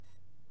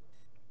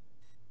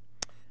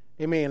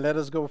Amen. Let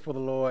us go before the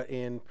Lord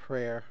in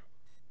prayer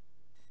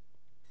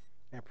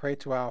and pray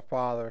to our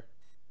Father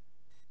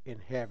in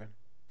heaven.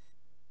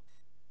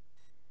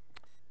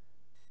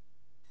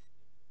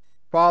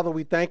 Father,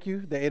 we thank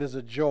you that it is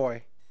a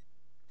joy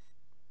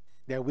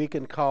that we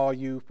can call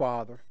you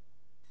Father.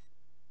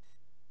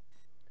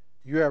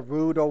 You have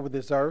ruled over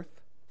this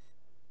earth,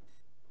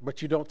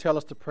 but you don't tell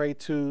us to pray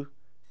to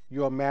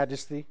your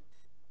majesty.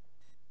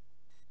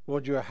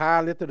 Lord, you are high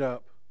lifted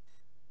up,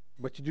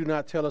 but you do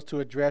not tell us to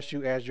address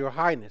you as your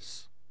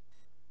highness.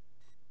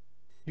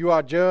 You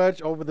are judge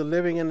over the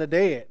living and the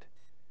dead,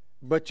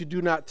 but you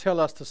do not tell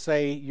us to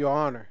say your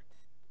honor.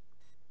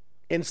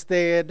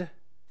 Instead,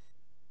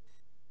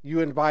 you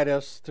invite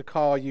us to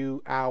call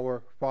you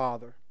our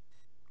Father.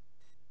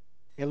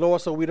 And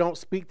Lord, so we don't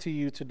speak to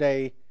you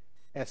today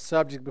as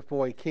subjects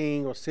before a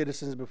king or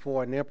citizens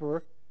before an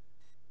emperor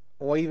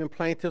or even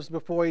plaintiffs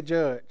before a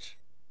judge.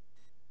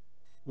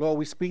 Lord,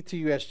 we speak to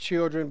you as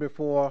children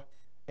before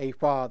a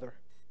father.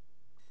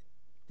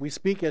 We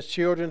speak as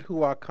children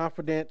who are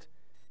confident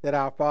that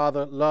our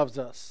Father loves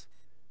us,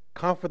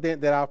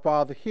 confident that our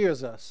Father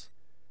hears us,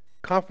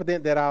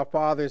 confident that our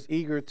Father is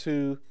eager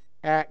to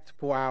act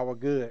for our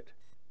good.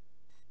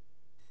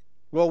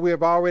 Lord, we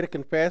have already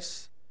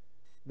confessed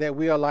that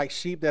we are like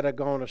sheep that are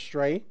gone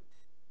astray.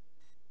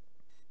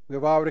 We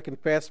have already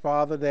confessed,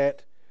 Father,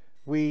 that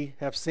we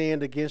have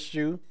sinned against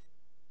you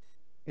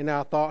in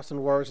our thoughts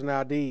and words and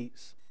our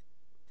deeds.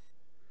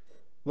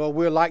 Lord,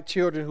 we're like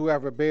children who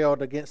have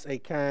rebelled against a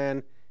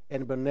kind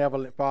and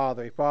benevolent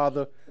Father, a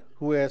Father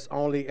who has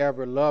only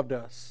ever loved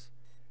us,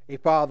 a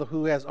Father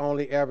who has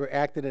only ever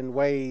acted in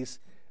ways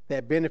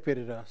that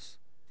benefited us.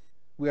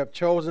 We have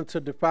chosen to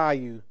defy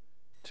you,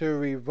 to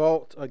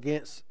revolt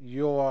against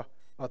your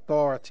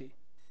authority,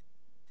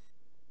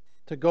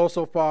 to go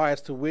so far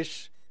as to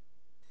wish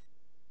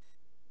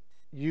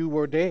you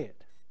were dead.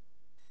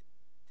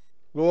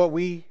 Lord,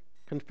 we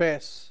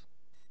confess.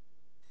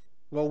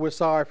 Lord, we're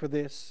sorry for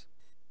this.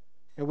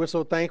 And we're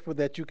so thankful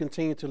that you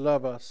continue to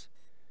love us,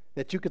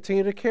 that you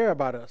continue to care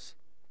about us,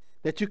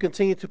 that you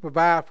continue to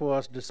provide for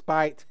us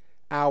despite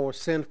our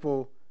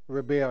sinful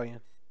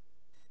rebellion.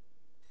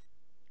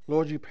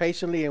 Lord, you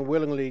patiently and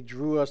willingly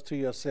drew us to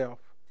yourself.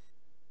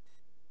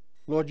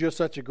 Lord, you're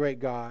such a great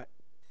God,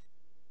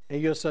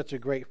 and you're such a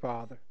great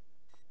Father.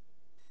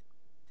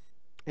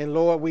 And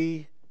Lord,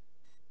 we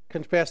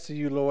confess to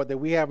you, Lord, that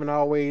we haven't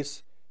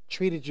always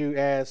treated you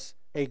as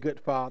a good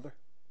Father.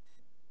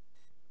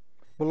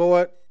 But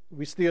Lord,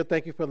 we still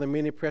thank you for the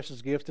many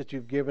precious gifts that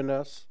you've given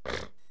us.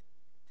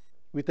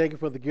 We thank you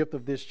for the gift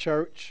of this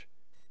church.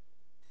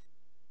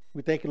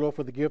 We thank you, Lord,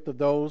 for the gift of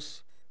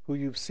those who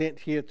you've sent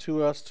here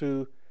to us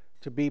to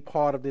be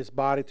part of this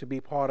body, to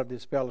be part of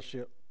this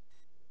fellowship.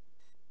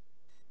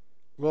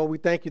 Lord, we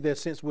thank you that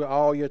since we're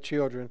all your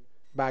children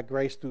by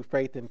grace through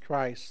faith in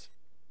Christ,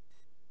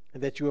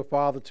 and that you are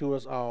Father to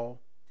us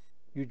all,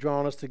 you've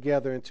drawn us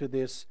together into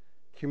this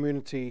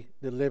community,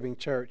 the living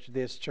church,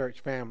 this church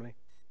family.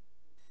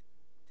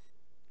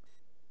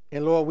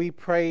 And Lord, we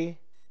pray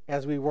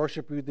as we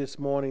worship you this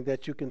morning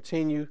that you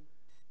continue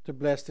to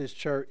bless this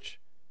church,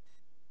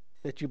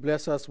 that you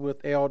bless us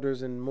with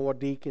elders and more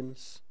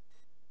deacons,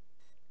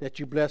 that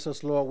you bless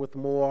us, Lord, with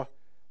more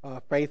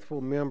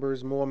faithful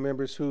members, more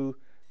members who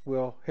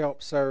will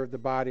help serve the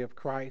body of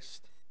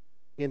Christ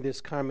in this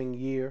coming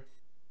year.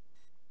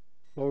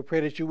 Lord, we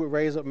pray that you would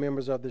raise up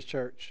members of this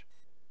church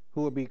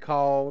who will be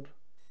called,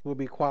 who will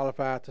be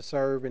qualified to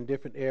serve in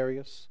different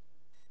areas.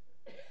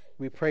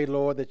 We pray,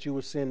 Lord, that you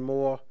would send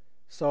more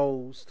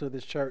souls to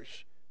this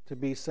church to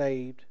be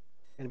saved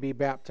and be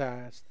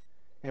baptized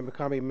and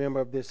become a member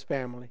of this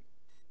family.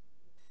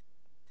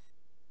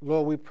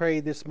 Lord, we pray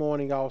this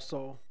morning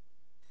also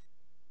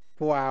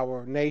for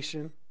our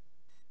nation,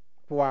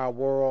 for our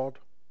world,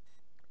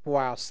 for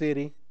our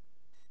city,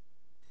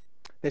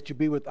 that you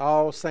be with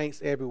all saints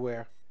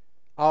everywhere,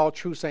 all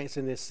true saints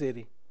in this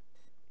city,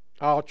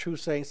 all true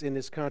saints in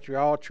this country,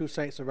 all true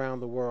saints around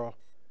the world,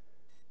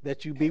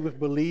 that you be with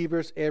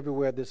believers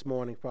everywhere this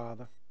morning,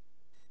 Father.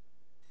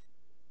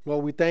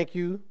 Lord, we thank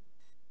you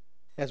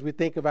as we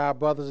think of our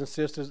brothers and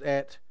sisters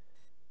at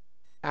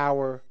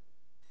our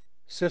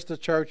sister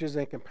churches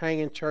and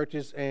companion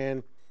churches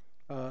and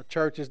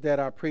churches that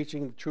are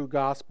preaching the true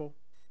gospel.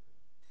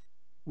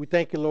 We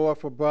thank you, Lord,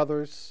 for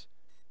brothers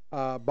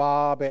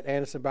Bob at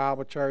Anderson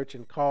Bible Church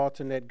and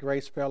Carlton at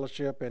Grace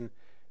Fellowship and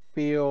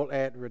Phil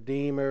at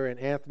Redeemer and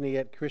Anthony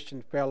at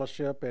Christian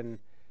Fellowship and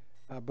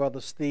Brother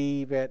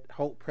Steve at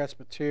Hope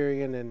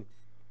Presbyterian and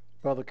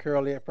Brother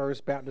Curley at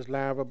First Baptist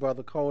Lanver,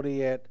 Brother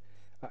Cody at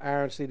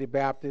Iron City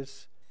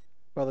Baptist,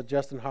 Brother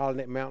Justin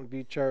Holland at Mountain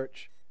View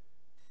Church,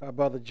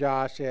 Brother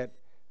Josh at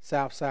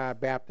Southside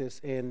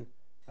Baptist in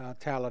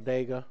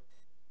Talladega,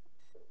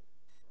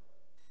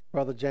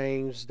 Brother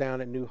James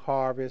down at New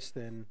Harvest,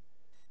 and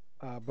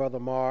Brother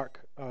Mark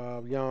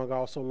Young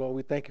also. Lord,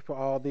 we thank you for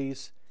all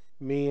these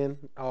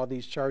men, all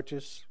these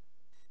churches.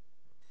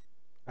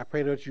 I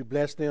pray that you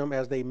bless them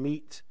as they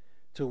meet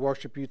to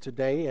worship you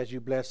today, as you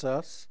bless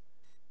us.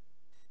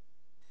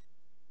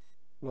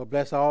 Lord,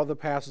 bless all the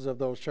pastors of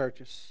those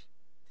churches.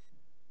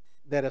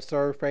 that have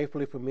served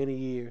faithfully for many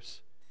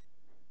years,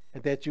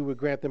 and that you would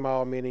grant them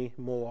all many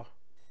more.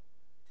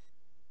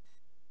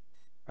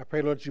 I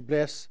pray, Lord, that you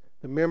bless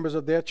the members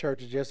of their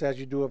churches just as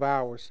you do of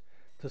ours,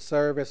 to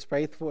serve as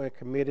faithful and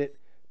committed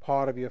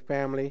part of your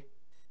family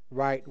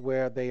right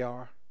where they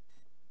are.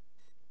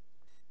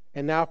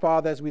 And now,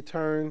 Father, as we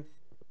turn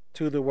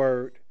to the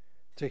word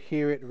to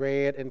hear it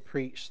read and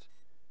preached,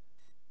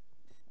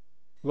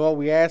 Lord,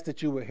 we ask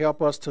that you would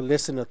help us to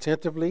listen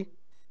attentively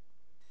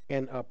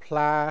and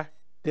apply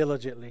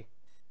diligently.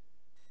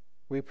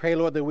 We pray,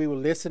 Lord, that we will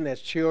listen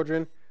as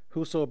children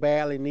who so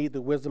badly need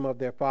the wisdom of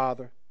their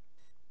Father,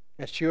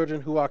 as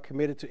children who are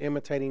committed to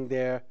imitating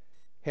their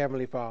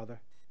Heavenly Father,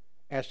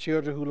 as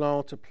children who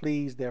long to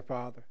please their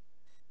Father.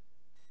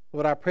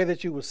 Lord, I pray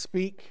that you would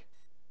speak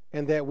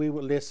and that we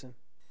would listen,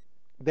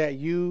 that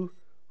you,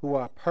 who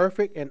are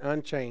perfect and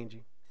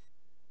unchanging,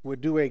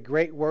 would do a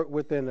great work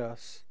within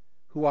us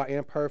who are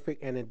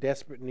imperfect and in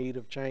desperate need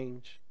of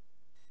change.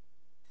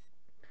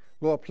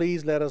 Lord,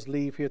 please let us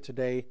leave here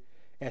today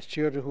as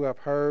children who have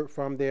heard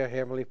from their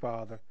Heavenly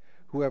Father,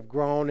 who have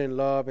grown in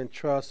love and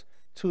trust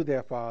to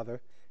their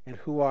Father, and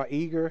who are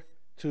eager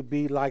to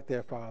be like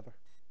their Father.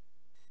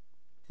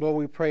 Lord,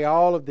 we pray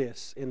all of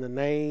this in the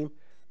name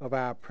of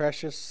our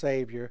precious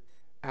Savior,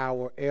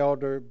 our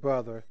elder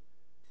brother,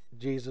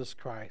 Jesus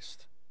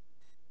Christ.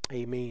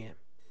 Amen.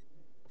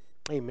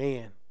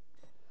 Amen.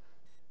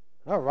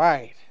 All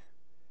right.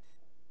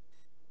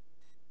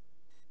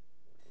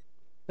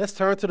 Let's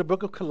turn to the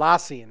book of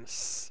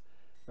Colossians.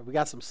 We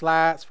got some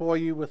slides for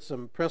you with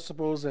some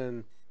principles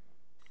and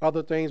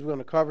other things we're going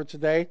to cover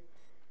today.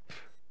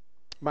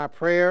 My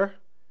prayer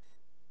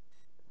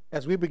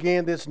as we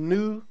begin this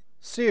new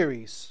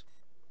series,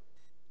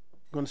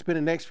 we're going to spend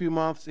the next few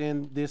months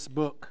in this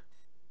book.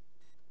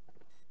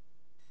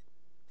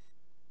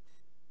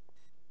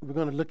 We're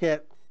going to look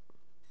at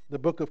the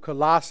book of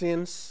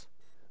Colossians.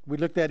 We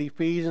looked at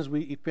Ephesians.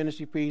 We finished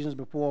Ephesians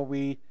before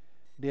we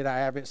did our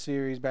Advent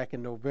series back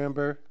in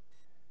November.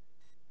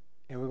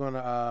 And we're going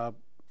to,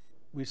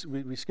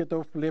 we skipped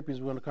over Philippians.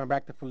 We're going to come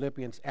back to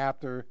Philippians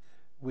after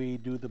we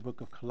do the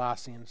book of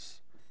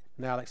Colossians.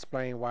 And I'll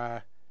explain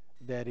why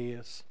that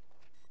is.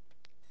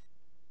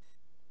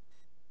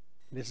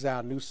 This is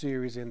our new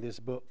series in this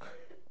book.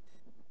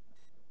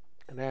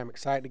 And I am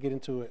excited to get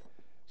into it.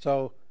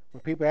 So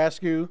when people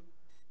ask you,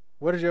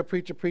 what is your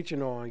preacher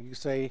preaching on? You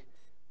say,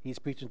 he's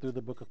preaching through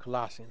the book of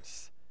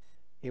Colossians.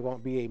 It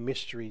won't be a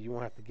mystery. You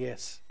won't have to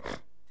guess.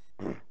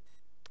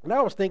 And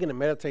I was thinking and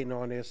meditating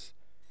on this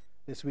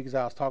week as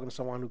I was talking to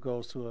someone who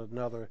goes to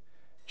another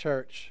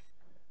church,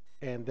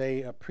 and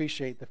they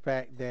appreciate the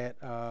fact that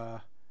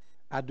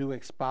I do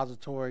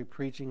expository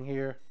preaching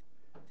here.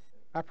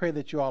 I pray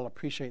that you all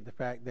appreciate the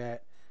fact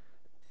that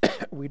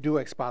we do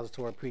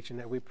expository preaching,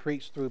 that we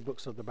preach through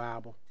books of the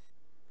Bible,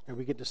 and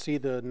we get to see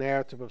the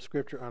narrative of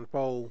Scripture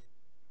unfold.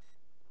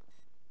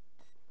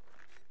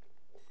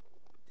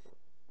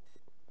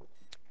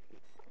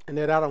 And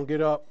that I don't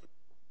get up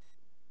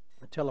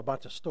and tell a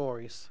bunch of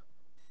stories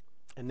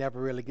and never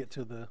really get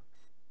to the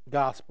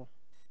gospel.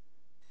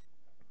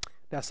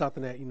 That's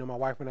something that, my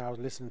wife and I was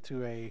listening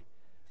to a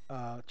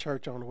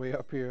church on the way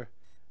up here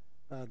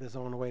that's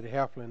on the way to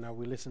Heflin.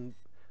 We listened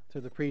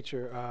to the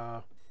preacher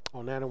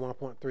on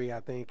 91.3, I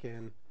think,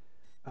 and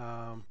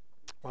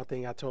one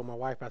thing I told my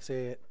wife, I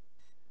said,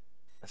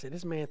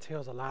 this man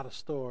tells a lot of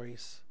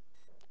stories.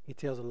 He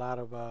tells a lot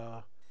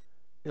of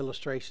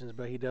illustrations,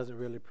 but he doesn't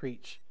really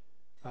preach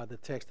the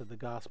text of the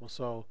gospel.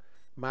 So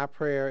my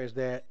prayer is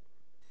that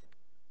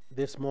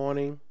this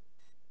morning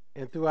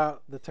and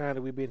throughout the time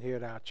that we've been here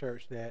at our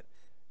church, that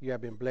you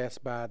have been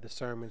blessed by the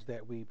sermons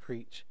that we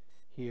preach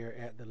here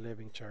at the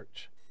Living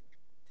Church.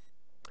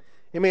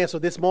 Amen. So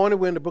this morning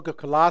we're in the book of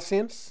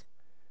Colossians,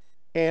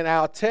 and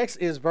our text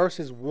is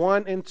verses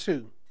 1 and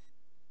 2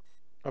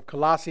 of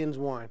Colossians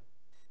 1.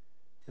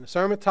 And the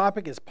sermon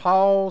topic is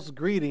Paul's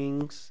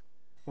greeting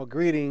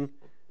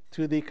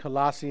to the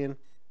Colossian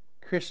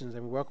Christians.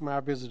 And we welcome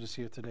our visitors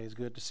here today. It's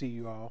good to see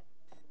you all.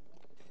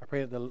 I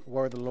pray that the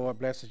word of the Lord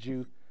blesses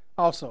you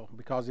also,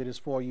 because it is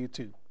for you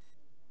too.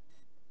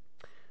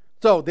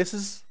 So this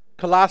is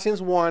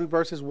Colossians 1,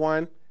 verses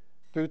 1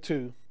 through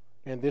 2,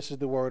 and this is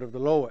the word of the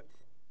Lord.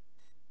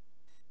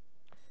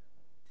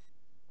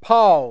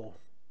 Paul,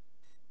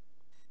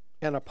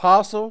 an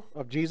apostle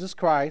of Jesus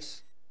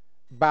Christ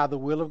by the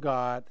will of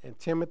God, and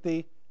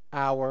Timothy,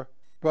 our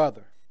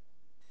brother,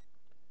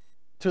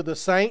 to the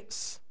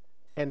saints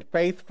and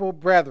faithful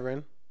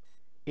brethren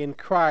in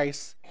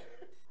Christ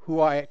who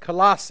are at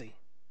Colossae,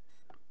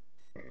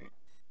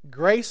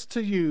 grace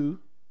to you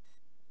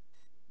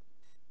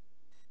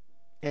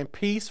and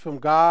peace from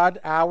God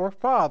our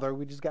Father.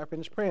 We just got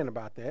finished praying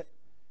about that.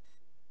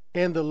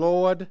 And the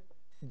Lord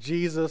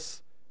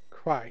Jesus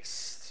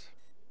Christ.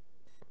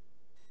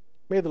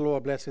 May the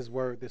Lord bless his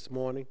word this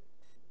morning.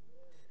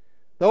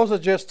 Those are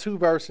just 2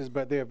 verses,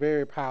 but they're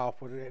very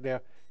powerful.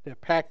 They're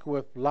packed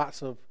with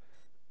lots of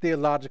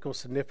theological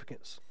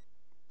significance.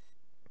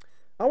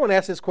 I want to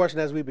ask this question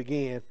as we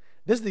begin.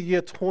 This is the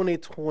year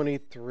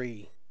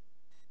 2023.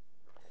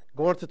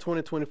 Going to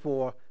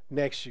 2024,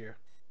 next year.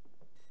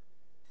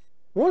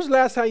 When was the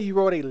last time you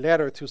wrote a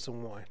letter to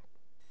someone?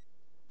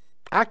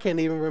 I can't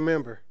even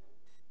remember.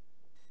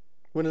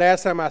 When the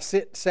last time I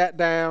sat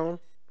down,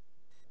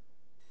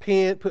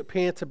 put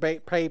pen to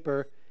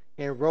paper,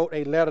 and wrote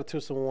a letter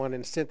to someone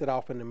and sent it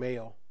off in the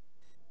mail.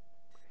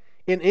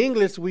 In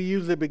English, we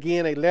usually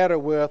begin a letter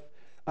with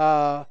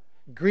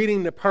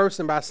greeting the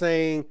person by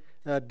saying,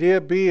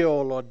 Dear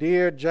Bill or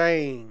Dear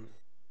Jane.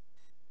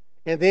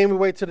 And then we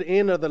wait to the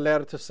end of the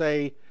letter to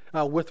say,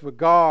 with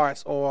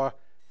regards or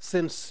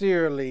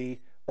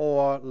sincerely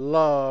or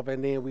love,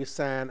 and then we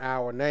sign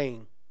our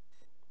name.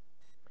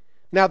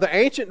 Now, the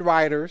ancient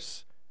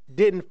writers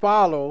didn't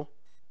follow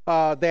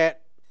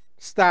that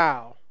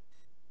style.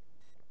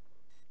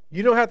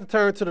 You don't have to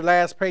turn to the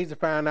last page to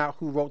find out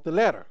who wrote the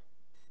letter.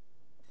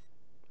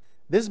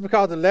 This is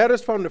because the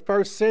letters from the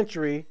first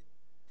century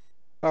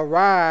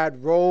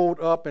arrived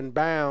rolled up and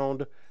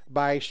bound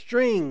by a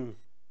string.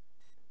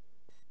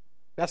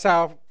 That's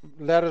how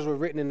letters were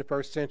written in the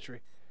first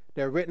century.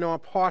 They're written on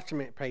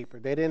parchment paper.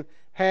 They didn't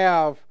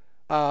have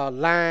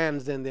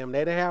lines in them.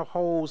 They didn't have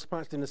holes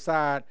punched in the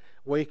side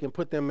where you can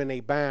put them in a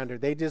binder.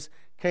 They just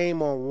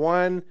came on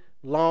one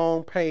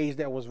long page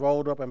that was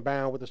rolled up and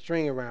bound with a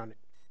string around it.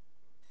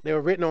 They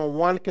were written on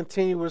one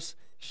continuous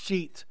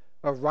sheet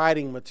of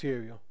writing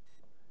material.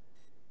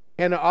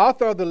 And the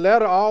author of the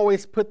letter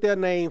always put their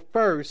name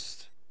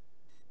first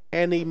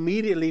and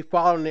immediately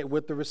following it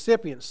with the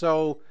recipient.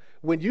 So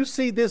when you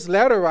see this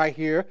letter right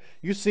here,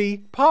 you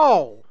see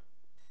Paul,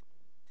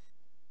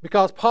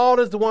 because Paul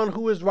is the one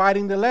who is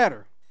writing the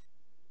letter.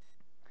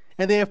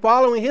 And then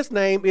following his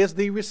name is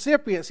the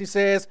recipients. He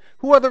says,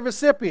 who are the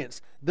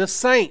recipients? The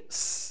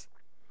saints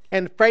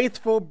and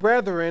faithful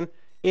brethren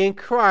in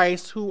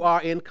Christ who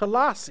are in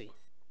Colossae.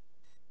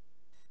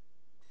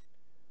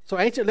 So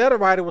ancient letter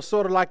writing was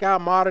sort of like our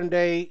modern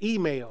day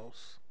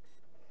emails.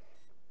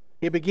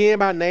 It began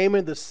by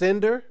naming the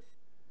sender,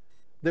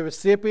 the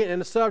recipient, and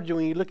the subject.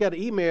 When you look at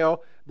an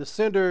email, the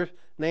sender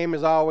name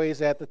is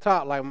always at the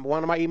top. Like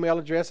one of my email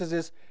addresses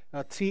is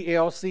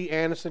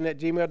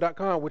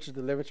tlcanderson@gmail.com, which is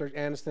the Living Church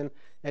Anderson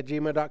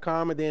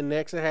 @gmail.com. And then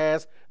next it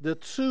has the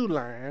to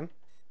line,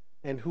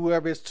 and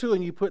whoever is to,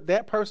 and you put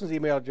that person's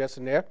email address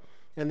in there.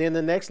 And then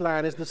the next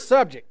line is the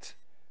subject.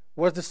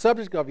 What's the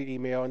subject of your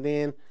email? And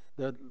then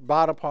the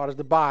bottom part is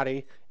the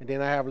body, and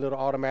then I have a little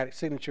automatic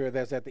signature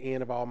that's at the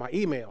end of all my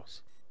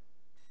emails.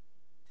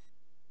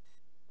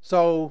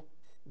 So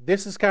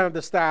this is kind of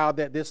the style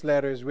that this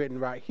letter is written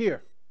right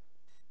here.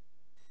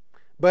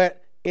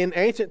 But in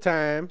ancient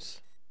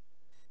times,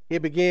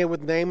 it began with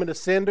the name of the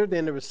sender,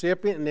 then the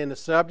recipient, and then the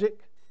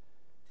subject.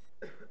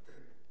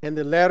 And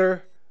the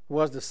letter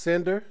was the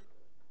sender.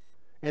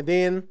 And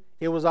then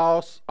it was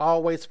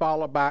always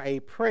followed by a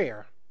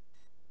prayer.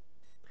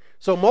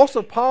 So most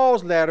of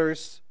Paul's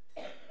letters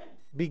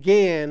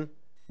began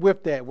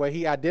with that, where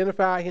he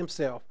identified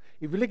himself.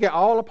 If you look at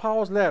all of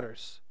Paul's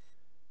letters,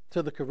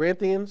 to the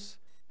Corinthians,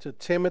 to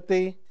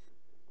Timothy,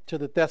 to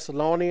the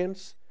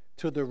Thessalonians,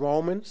 to the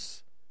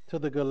Romans, to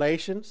the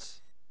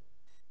Galatians,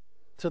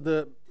 to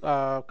the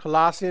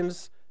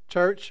Colossians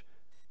church,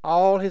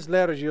 all his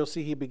letters, you'll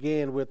see he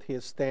began with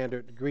his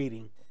standard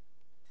greeting,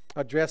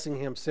 addressing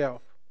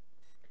himself.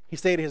 He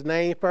stated his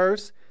name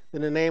first,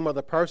 then the name of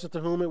the person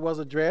to whom it was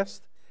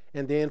addressed,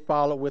 and then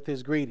followed with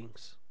his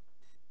greetings.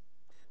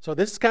 So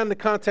this is kind of the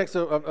context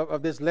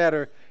of this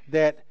letter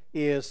that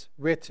is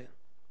written.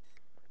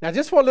 Now,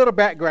 just for a little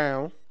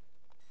background,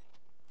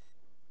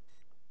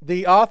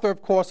 the author,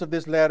 of course, of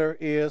this letter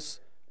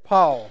is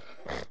Paul.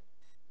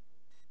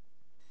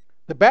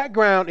 The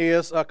background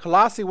is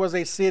Colossae was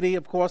a city,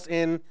 of course,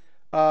 in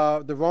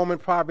the Roman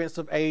province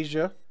of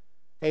Asia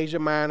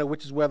Minor,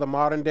 which is where the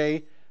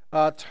modern-day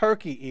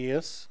Turkey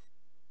is.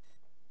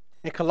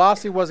 And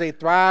Colossae was a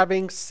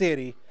thriving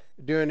city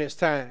during this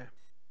time.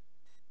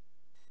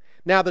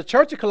 Now, the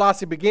church of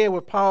Colossae began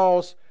with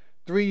Paul's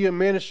 3-year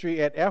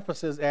ministry at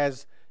Ephesus,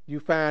 as you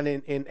find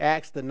in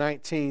Acts, the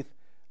 19th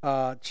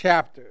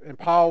chapter. And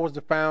Paul was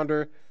the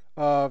founder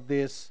of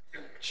this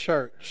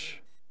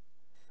church.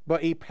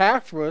 But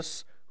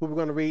Epaphras, who we're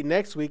going to read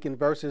next week in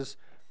verses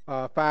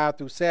 5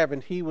 through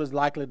 7, he was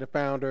likely the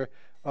founder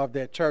of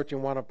that church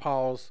and one of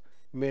Paul's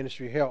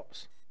ministry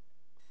helps.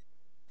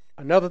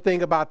 Another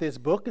thing about this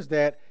book is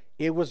that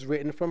it was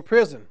written from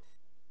prison.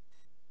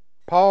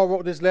 Paul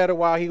wrote this letter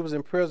while he was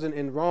in prison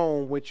in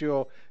Rome, which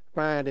you'll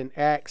find in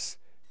Acts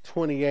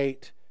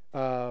 28,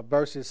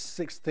 verses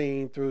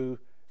 16 through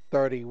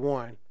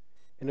 31.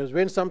 And it was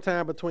written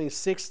sometime between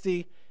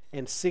 60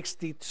 and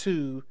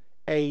 62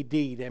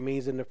 A.D. That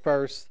means in the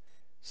first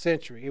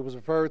century. It was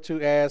referred to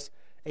as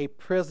a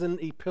prison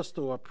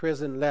epistle or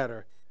prison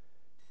letter.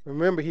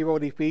 Remember, he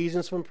wrote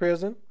Ephesians from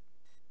prison.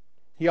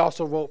 He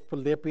also wrote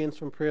Philippians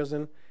from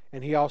prison.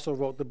 And he also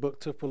wrote the book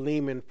to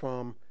Philemon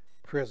from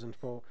prison.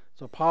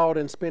 So Paul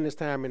didn't spend his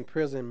time in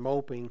prison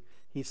moping.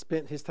 He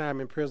spent his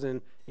time in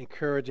prison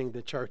encouraging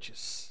the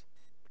churches.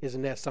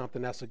 Isn't that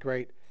something? That's a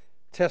great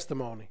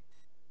testimony.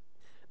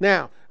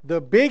 Now, the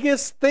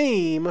biggest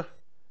theme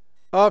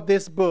of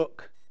this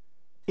book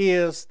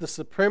is the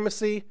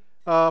supremacy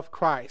of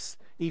Christ.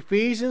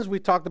 Ephesians, we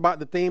talked about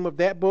the theme of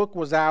that book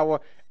was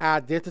our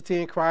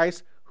identity in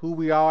Christ, who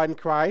we are in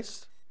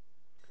Christ.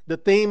 The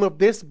theme of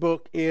this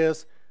book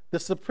is the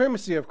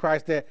supremacy of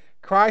Christ, that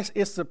Christ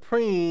is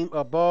supreme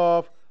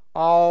above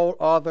all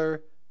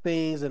other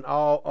things and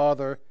all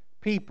other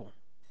people.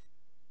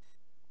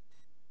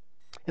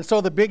 And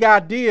so the big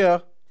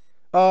idea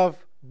of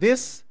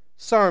this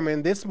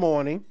sermon this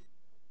morning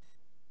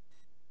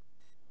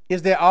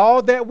is that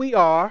all that we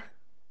are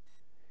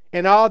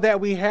and all that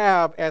we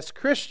have as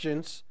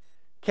Christians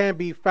can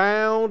be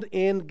found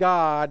in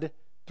God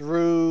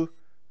through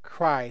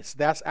Christ.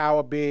 That's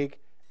our big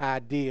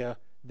idea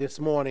this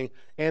morning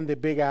and the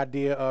big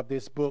idea of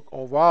this book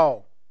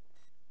overall.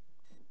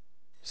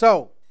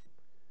 So,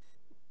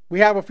 we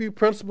have a few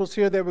principles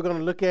here that we're going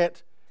to look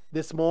at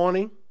this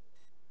morning.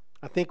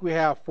 I think we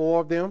have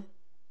 4 of them.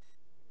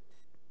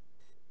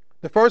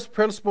 The first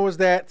principle is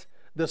that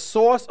the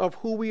source of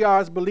who we are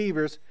as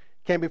believers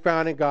can be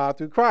found in God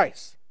through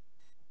Christ.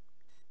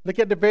 Look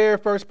at the very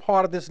first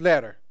part of this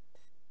letter.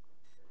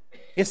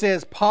 It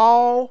says,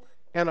 Paul,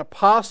 an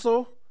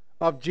apostle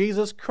of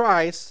Jesus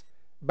Christ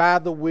by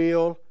the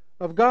will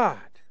of God.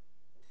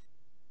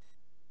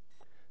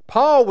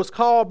 Paul was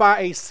called by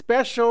a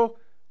special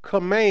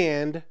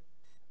command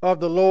of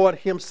the Lord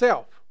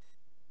himself.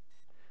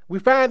 We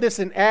find this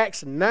in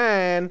Acts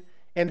 9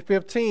 and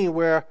 15,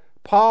 where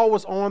Paul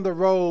was on the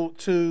road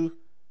to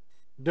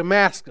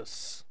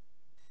Damascus.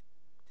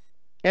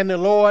 And the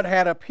Lord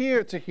had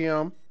appeared to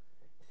him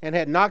and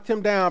had knocked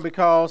him down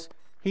because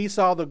he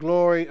saw the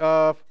glory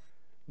of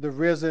the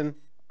risen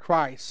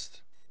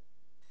Christ.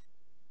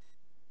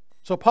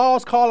 So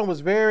Paul's calling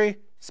was very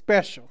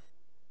special.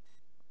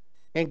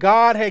 And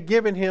God had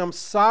given him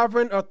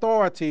sovereign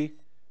authority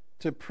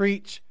to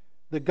preach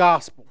the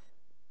gospel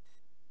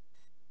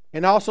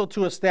and also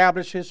to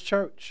establish his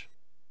church.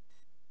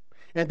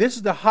 And this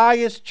is the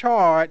highest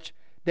charge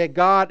that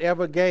God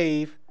ever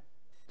gave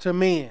to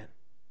men.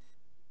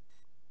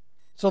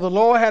 So the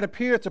Lord had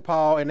appeared to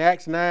Paul in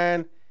Acts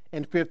 9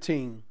 and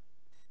 15.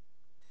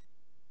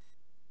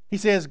 He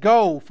says,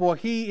 Go, for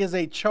he is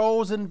a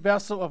chosen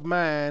vessel of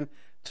mine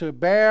to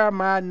bear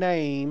my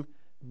name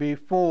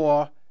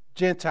before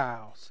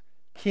Gentiles,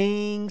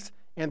 kings,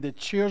 and the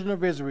children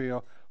of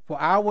Israel, for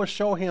I will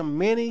show him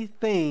many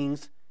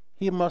things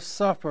he must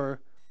suffer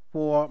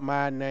for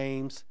my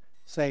name's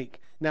sake.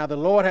 Now the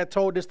Lord had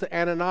told this to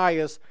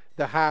Ananias,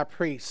 the high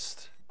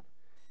priest.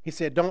 He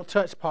said, don't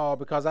touch Paul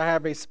because I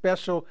have a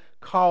special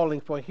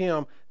calling for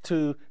him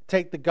to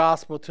take the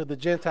gospel to the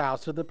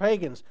Gentiles, to the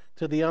pagans,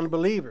 to the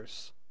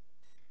unbelievers.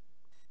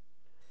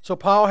 So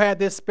Paul had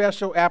this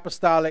special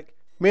apostolic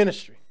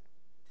ministry.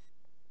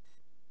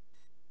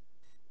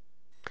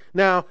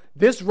 Now,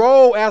 this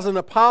role as an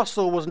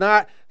apostle was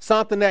not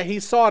something that he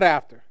sought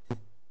after.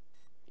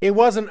 It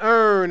wasn't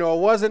earned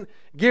or wasn't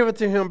given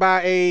to him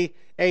by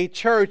a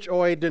church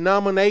or a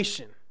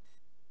denomination.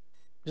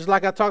 Just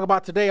like I talk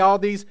about today, all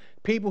these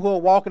people who are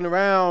walking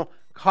around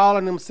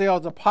calling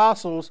themselves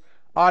apostles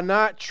are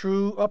not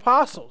true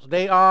apostles.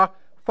 They are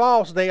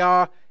false. They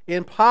are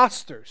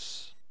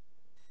imposters.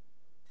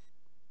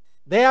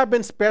 They have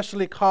been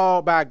specially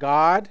called by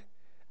God.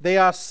 They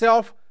are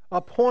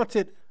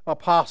self-appointed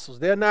apostles.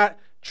 They're not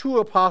true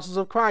apostles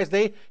of Christ.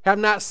 They have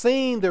not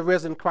seen the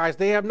risen Christ.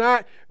 They have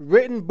not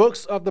written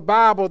books of the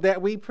Bible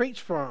that we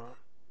preach from.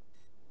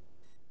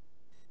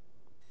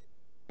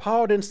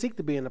 Paul didn't seek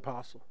to be an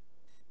apostle.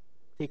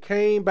 He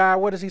came by,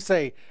 what does he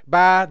say?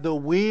 By the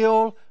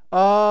will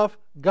of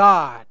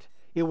God.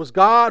 It was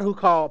God who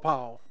called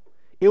Paul.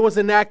 It was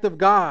an act of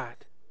God.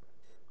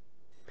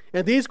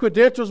 And these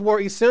credentials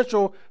were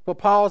essential for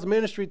Paul's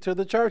ministry to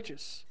the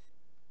churches.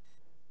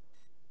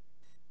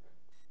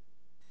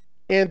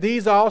 And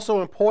these are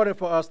also important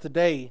for us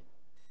today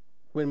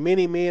when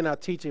many men are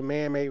teaching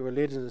man-made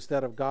religions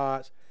instead of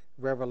God's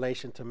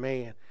revelation to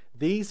man.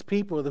 These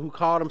people who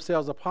call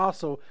themselves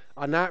apostles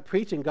are not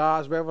preaching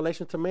God's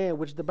revelation to man,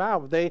 which is the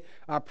Bible. They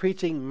are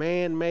preaching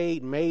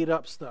man-made,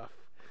 made-up stuff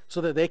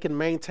so that they can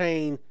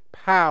maintain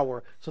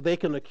power, so they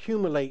can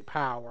accumulate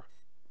power,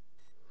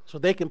 so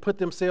they can put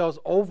themselves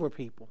over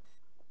people.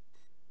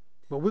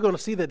 But we're going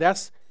to see that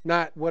that's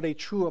not what a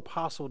true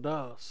apostle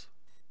does.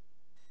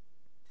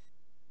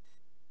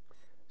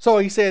 So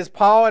he says,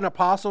 Paul, an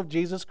apostle of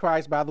Jesus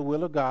Christ by the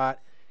will of God.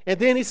 And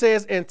then he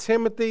says, and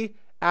Timothy,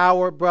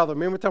 our brother.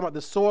 Remember, we're talking about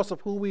the source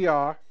of who we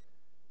are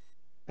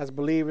as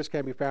believers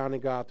can be found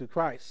in God through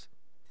Christ.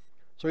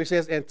 So he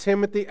says, and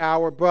Timothy,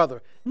 our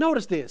brother.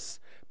 Notice this.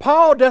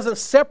 Paul doesn't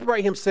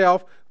separate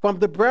himself from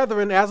the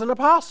brethren as an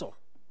apostle,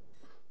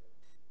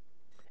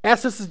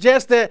 as to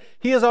suggest that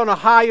he is on a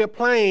higher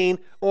plane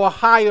or a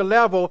higher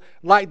level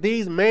like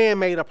these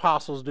man-made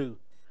apostles do.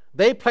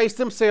 They place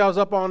themselves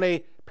up on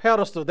a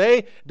pedestal.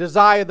 They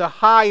desire the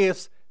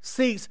highest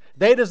seats.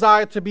 They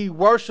desire to be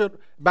worshiped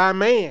by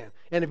man.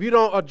 And if you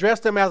don't address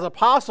them as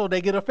apostle,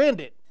 they get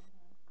offended.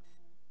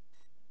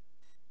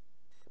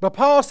 But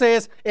Paul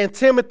says, and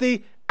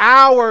Timothy,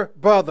 our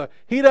brother.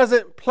 He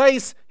doesn't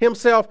place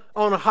himself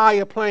on a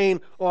higher plane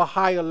or a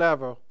higher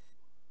level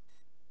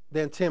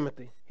than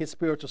Timothy, his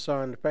spiritual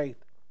son in the faith.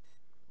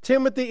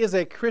 Timothy is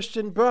a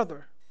Christian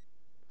brother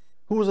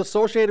who was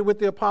associated with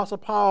the Apostle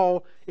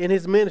Paul in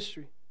his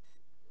ministry.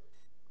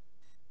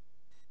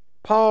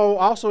 Paul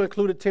also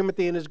included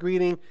Timothy in his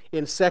greeting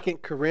in 2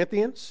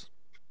 Corinthians,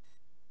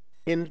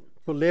 in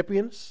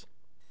Philippians,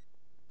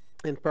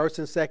 in 1st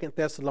and 2nd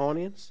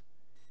Thessalonians,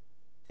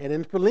 and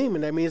in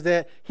Philemon. That means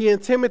that he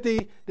and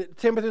Timothy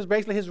was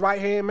basically his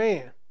right-hand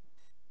man.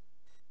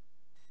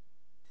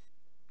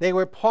 They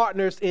were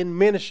partners in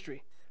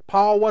ministry.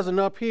 Paul wasn't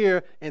up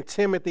here and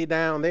Timothy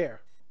down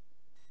there.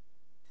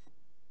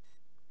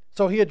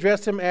 So he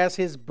addressed him as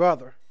his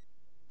brother.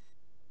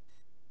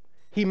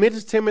 He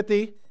mentions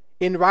Timothy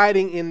in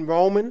writing in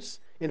Romans,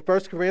 in 1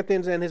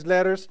 Corinthians, and his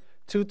letters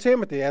to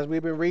Timothy, as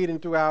we've been reading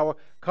through our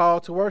call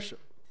to worship.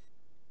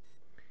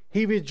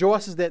 He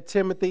rejoices that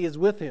Timothy is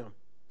with him.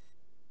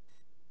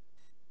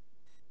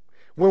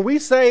 When we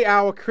say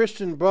our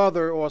Christian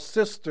brother or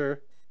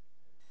sister,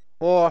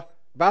 or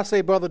if I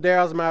say Brother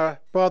Darrell's my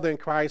brother in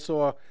Christ,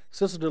 or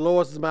Sister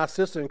Dolores is my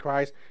sister in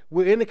Christ,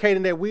 we're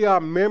indicating that we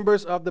are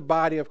members of the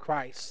body of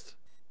Christ.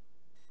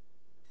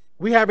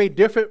 We have a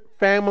different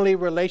family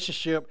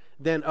relationship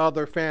than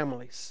other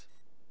families.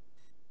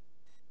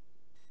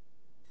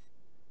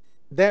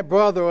 That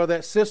brother or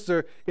that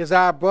sister is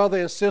our brother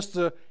and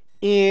sister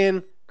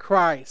in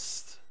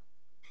Christ.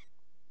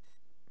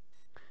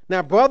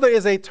 Now, brother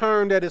is a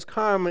term that is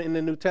common in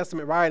the New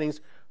Testament writings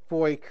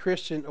for a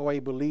Christian or a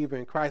believer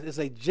in Christ. It's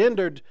a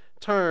gendered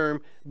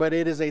term, but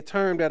it is a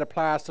term that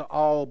applies to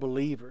all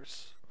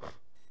believers.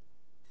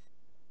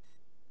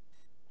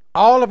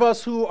 All of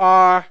us who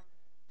are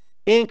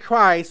in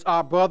Christ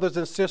are brothers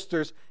and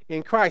sisters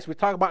in Christ. We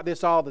talk about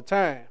this all the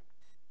time.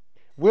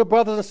 We're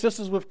brothers and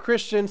sisters with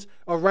Christians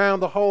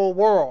around the whole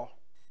world.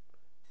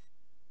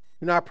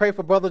 You know, I pray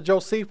for Brother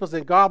Josephus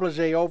and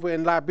Goblige over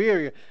in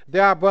Liberia. They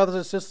are brothers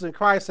and sisters in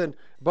Christ, and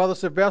Brother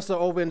Sylvester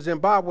over in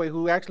Zimbabwe,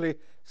 who actually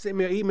sent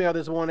me an email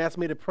this morning, asked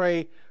me to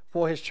pray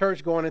for his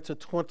church going into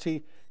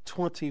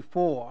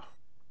 2024.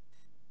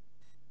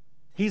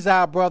 He's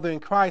our brother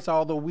in Christ,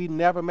 although we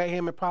never met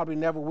him and probably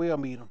never will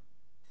meet him.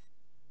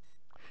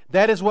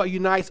 That is what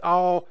unites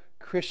all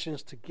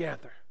Christians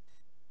together,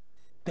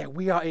 that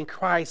we are in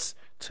Christ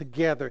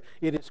together.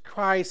 It is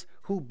Christ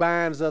who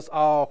binds us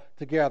all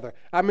together.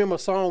 I remember a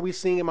song we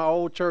sing in my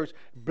old church,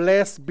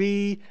 "Blessed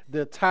be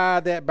the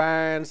tie that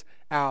binds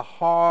our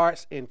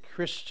hearts in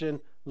Christian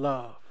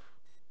love."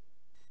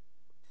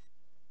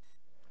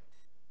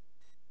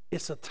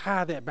 It's a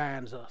tie that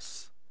binds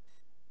us,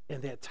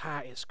 and that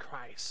tie is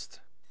Christ.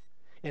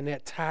 And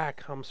that tie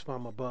comes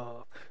from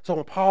above. So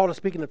when Paul is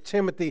speaking of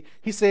Timothy,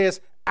 he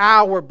says,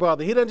 our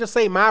brother. He doesn't just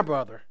say my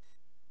brother.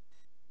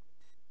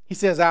 He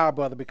says our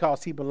brother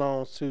because he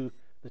belongs to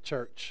the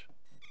church.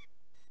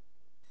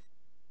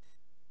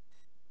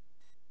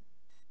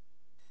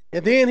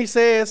 And then he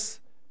says,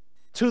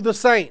 to the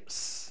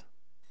saints.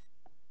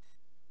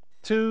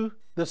 To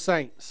the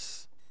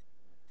saints.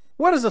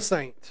 What is a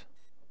saint?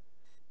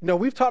 You know,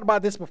 we've talked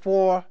about this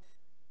before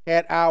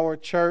at our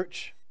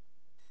church,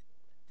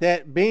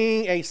 that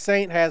being a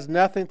saint has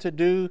nothing to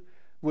do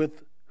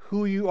with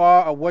who you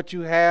are or what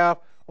you have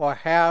or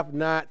have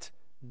not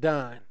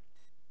done.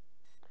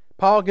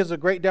 Paul gives a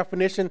great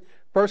definition,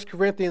 1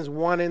 Corinthians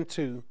 1 and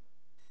 2.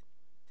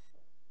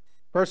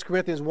 1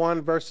 Corinthians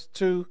 1 verse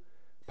 2,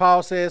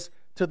 Paul says,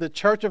 to the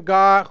church of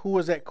God who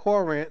is at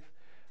Corinth,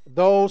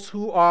 those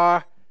who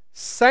are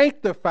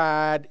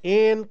sanctified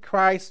in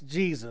Christ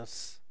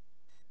Jesus,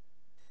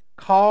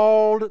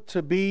 called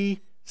to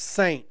be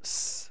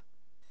saints,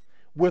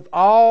 with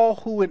all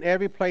who in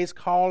every place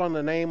call on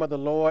the name of the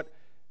Lord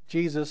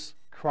Jesus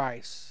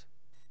Christ.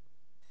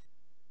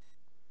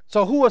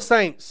 So who are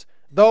saints?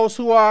 Those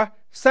who are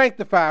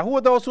sanctified. Who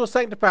are those who are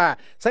sanctified?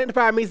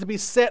 Sanctified means to be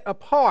set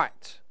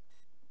apart,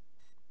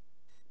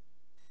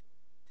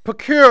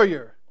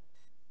 peculiar,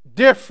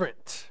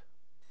 different,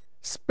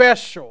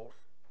 special.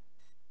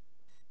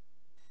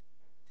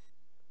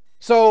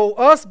 So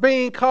us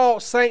being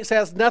called saints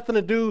has nothing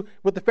to do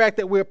with the fact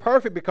that we're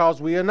perfect, because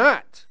we are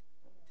not.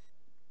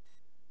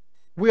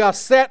 We are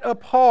set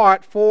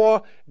apart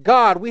for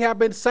God. We have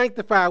been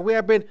sanctified. We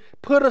have been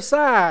put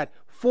aside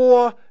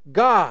for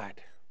God.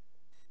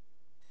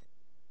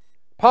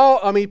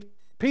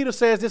 Peter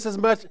says this as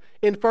much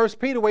in 1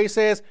 Peter, where he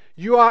says,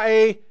 you are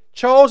a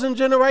chosen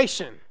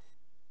generation,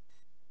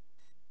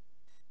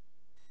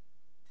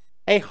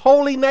 a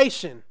holy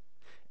nation,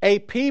 a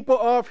people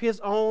of his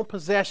own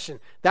possession.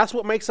 That's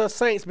what makes us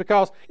saints,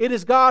 because it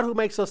is God who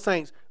makes us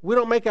saints. We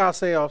don't make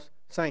ourselves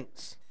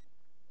saints.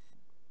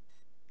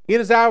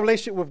 It is our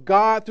relationship with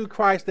God through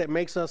Christ that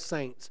makes us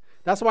saints.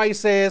 That's why he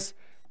says,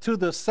 to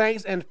the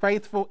saints and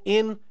faithful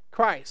in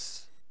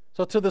Christ.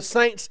 So to the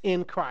saints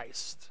in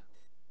Christ.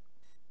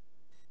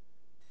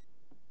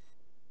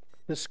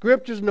 The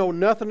scriptures know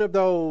nothing of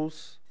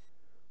those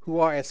who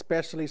are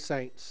especially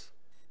saints,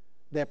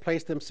 that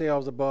place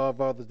themselves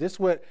above others. This is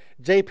what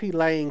J.P.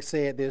 Lang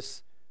said,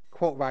 this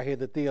quote right here,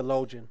 the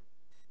theologian.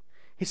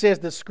 He says,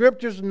 the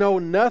scriptures know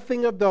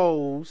nothing of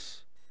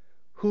those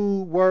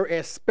who were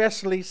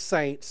especially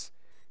saints,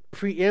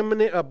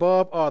 preeminent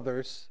above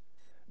others,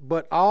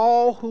 but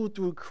all who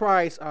through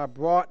Christ are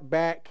brought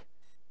back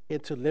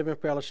into living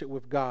fellowship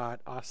with God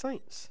are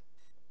saints.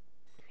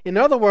 In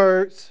other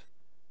words,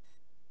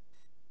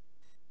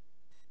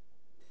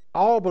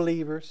 all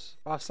believers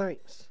are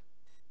saints.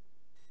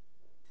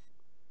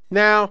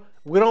 Now,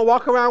 we don't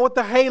walk around with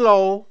the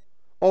halo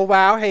over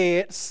our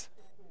heads.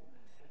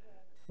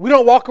 We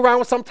don't walk around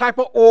with some type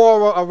of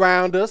aura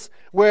around us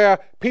where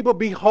people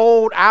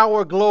behold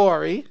our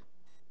glory.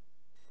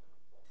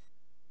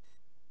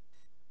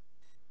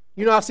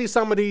 You know, I see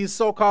some of these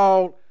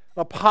so-called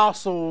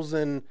apostles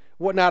and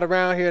whatnot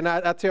around here, and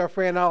I tell a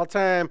friend all the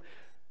time,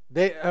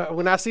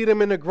 when I see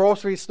them in the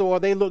grocery store,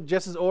 they look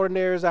just as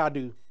ordinary as I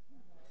do.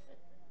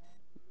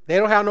 They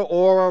don't have no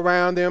aura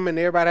around them, and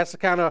everybody has to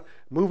kind of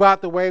move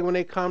out the way when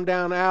they come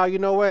down the aisle. You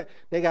know what?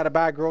 They got to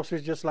buy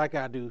groceries just like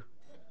I do.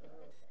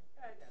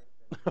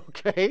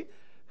 Okay?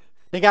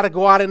 They got to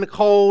go out in the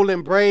cold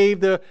and brave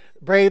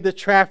the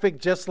traffic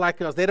just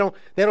like us. They don't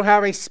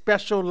have a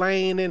special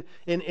lane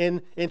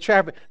in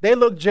traffic. They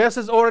look just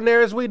as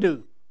ordinary as we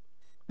do.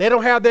 They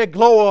don't have their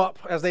glow up,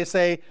 as they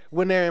say,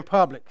 when they're in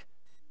public.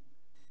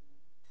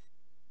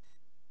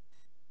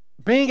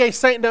 Being a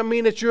saint doesn't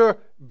mean that you're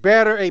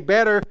a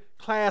better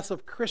class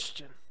of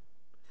Christian.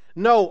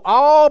 No,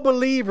 all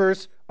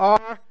believers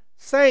are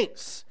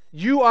saints.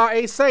 You are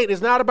a saint.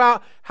 It's not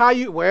about how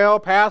you, well,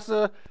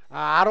 Pastor,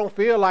 I don't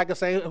feel like a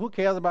saint. Who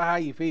cares about how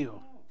you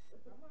feel?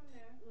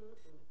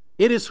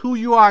 It is who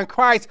you are in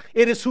Christ.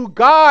 It is who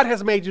God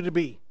has made you to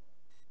be.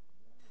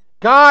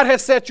 God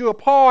has set you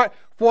apart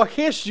for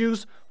His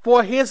use,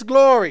 for His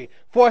glory,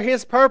 for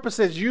His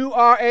purposes. You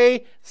are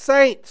a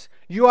saint.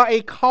 You are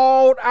a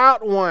called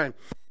out one.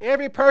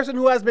 Every person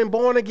who has been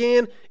born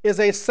again is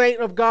a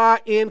saint of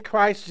God in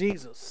Christ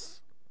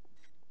Jesus.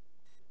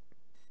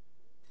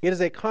 It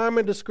is a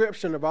common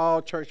description of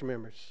all church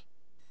members.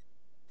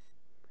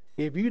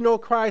 If you know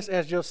Christ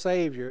as your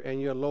Savior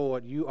and your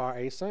Lord, you are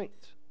a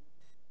saint.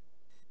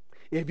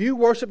 If you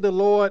worship the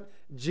Lord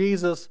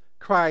Jesus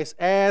Christ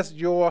as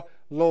your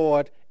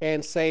Lord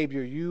and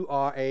Savior, you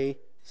are a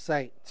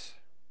saint.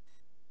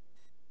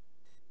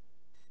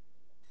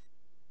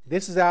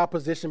 This is our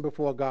position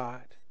before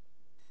God.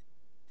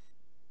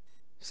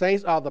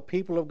 Saints are the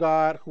people of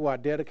God who are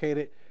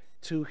dedicated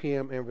to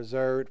Him and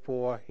reserved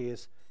for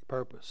His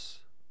purpose.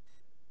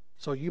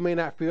 So you may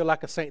not feel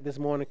like a saint this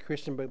morning,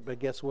 Christian, but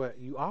guess what?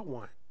 You are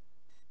one.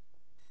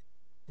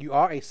 You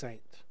are a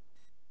saint.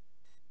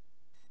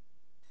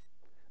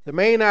 The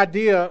main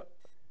idea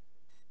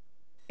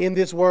in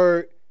this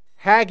word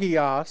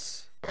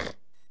hagios,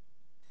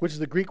 which is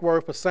the Greek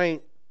word for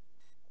saint,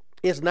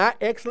 is not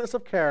excellence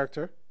of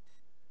character,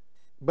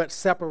 but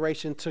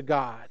separation to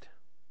God.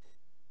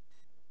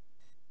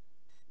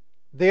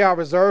 They are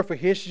reserved for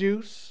His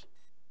use,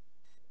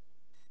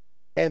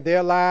 and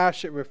their lives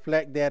should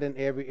reflect that in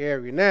every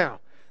area. Now,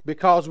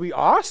 because we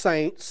are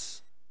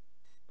saints,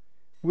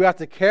 we have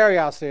to carry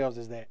ourselves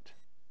as that.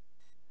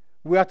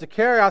 We have to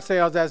carry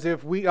ourselves as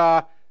if we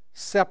are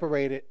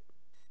separated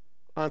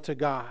unto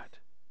God,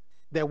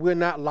 that we're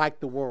not like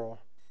the world.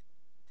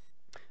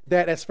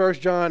 That, as 1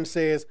 John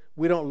says,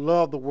 we don't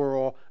love the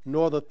world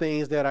nor the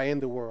things that are in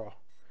the world.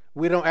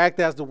 We don't act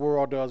as the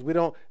world does. We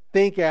don't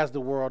think as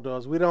the world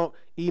does. We don't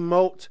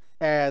emote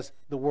as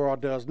the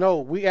world does. No,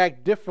 we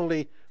act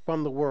differently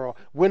from the world.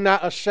 We're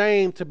not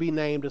ashamed to be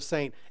named a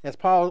saint. As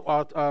Paul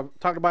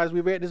talked about as we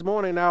read this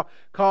morning, now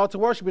call to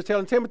worship is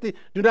telling Timothy,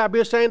 do not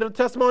be ashamed of the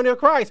testimony of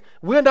Christ.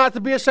 We're not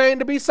to be ashamed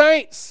to be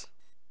saints.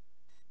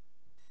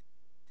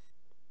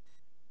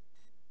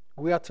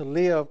 We are to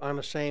live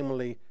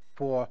unashamedly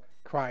for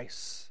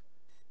Christ.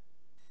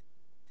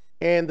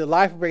 And the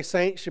life of a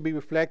saint should be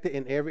reflected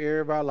in every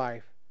area of our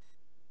life.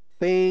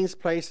 Things,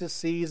 places,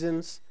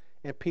 seasons,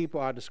 and people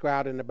are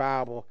described in the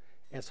Bible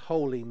as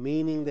holy,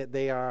 meaning that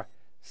they are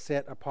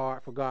set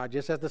apart for God,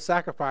 just as the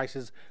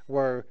sacrifices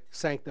were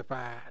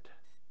sanctified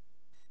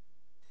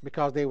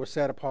because they were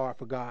set apart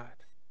for God.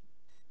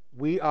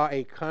 We are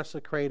a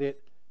consecrated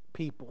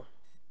people.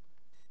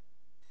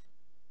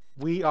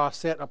 We are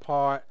set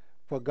apart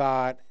for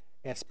God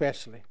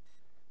especially.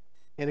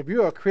 And if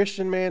you're a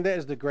Christian, man, that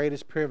is the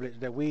greatest privilege,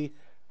 that we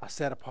are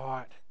set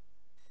apart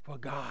for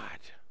God.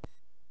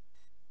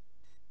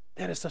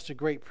 That is such a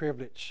great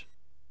privilege.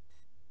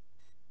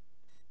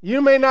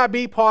 You may not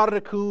be part of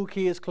the cool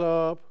kids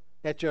club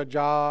at your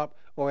job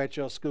or at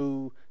your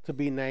school to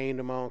be named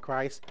among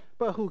Christ,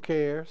 but who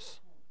cares?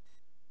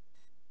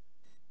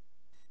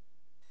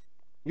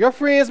 Your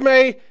friends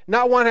may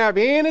not want to have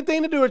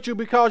anything to do with you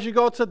because you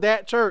go to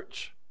that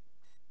church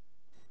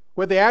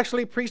where they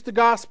actually preach the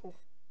gospel.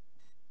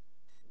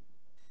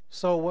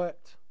 So what?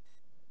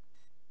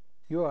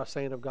 You are a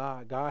saint of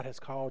God. God has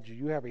called you.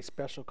 You have a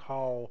special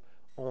call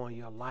on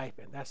your life,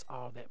 and that's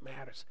all that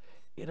matters.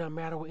 It doesn't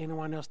matter what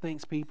anyone else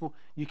thinks, people.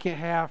 You can't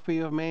have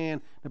fear of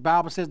man. The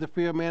Bible says the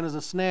fear of man is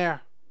a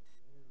snare.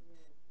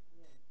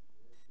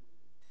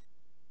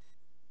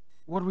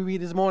 What do we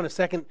read this morning?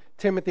 2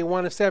 Timothy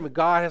 1:7.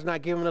 God has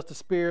not given us the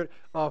spirit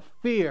of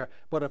fear,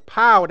 but of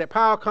power. That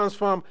power comes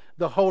from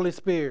the Holy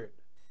Spirit.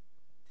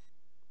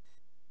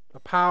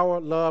 A power,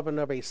 love, and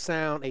of a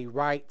sound, a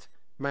right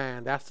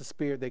mind. That's the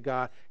spirit that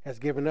God has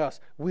given us.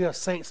 We are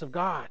saints of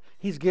God.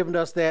 He's given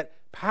us that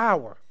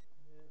power.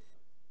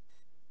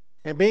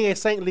 And being a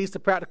saint leads to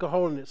practical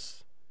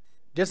holiness.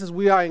 Just as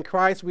we are in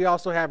Christ, we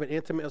also have an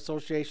intimate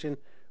association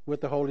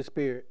with the Holy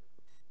Spirit.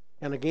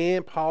 And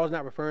again, Paul is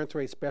not referring to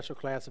a special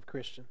class of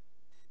Christian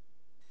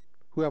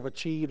who have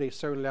achieved a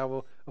certain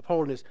level of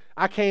holiness.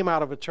 I came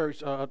out of a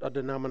church, a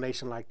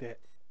denomination like that,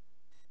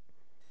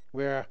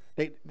 where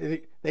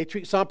they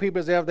treat some people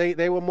as if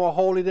they were more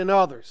holy than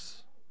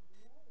others.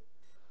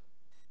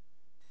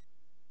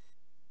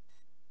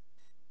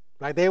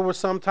 Like they were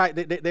some type,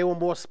 they were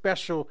more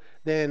special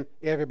than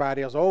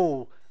everybody else.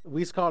 Oh,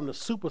 we used to call them the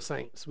super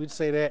saints. We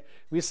say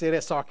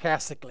that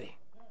sarcastically.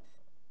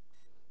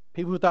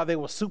 People who thought they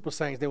were super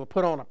saints, they were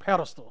put on a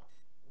pedestal.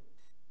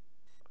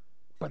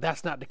 But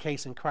that's not the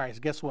case in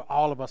Christ. Guess what?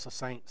 All of us are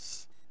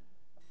saints.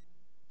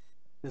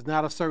 There's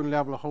not a certain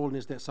level of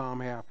holiness that some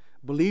have.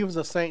 Believers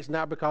are saints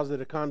not because of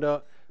their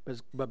conduct,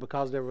 but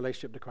because of their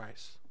relationship to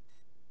Christ.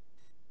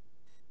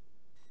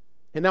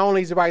 And not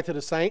only is he writing to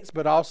the saints,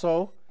 but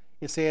also,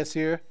 it says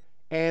here,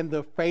 and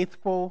the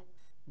faithful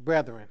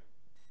brethren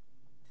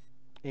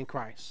in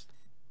Christ.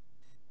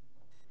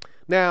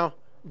 Now,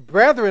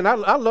 brethren, I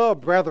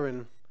love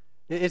brethren.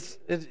 I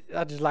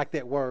just like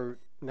that word.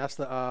 And that's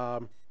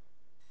the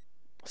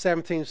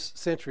 17th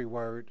century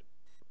word.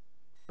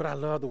 But I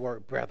love the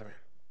word brethren.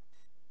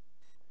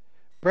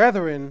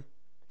 Brethren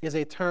is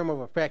a term of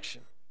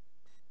affection,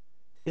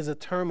 is a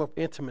term of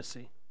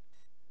intimacy,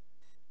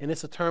 and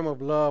it's a term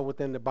of love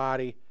within the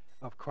body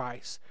of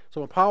Christ. So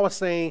when Paul was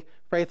saying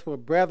faithful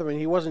brethren,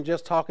 he wasn't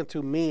just talking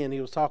to men,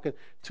 he was talking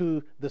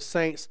to the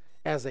saints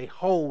as a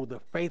whole,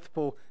 the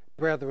faithful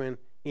brethren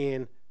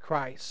in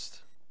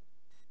Christ.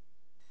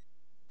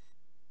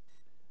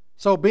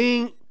 So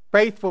being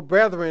faithful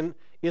brethren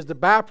is the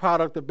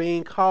byproduct of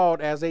being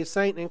called as a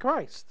saint in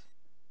Christ.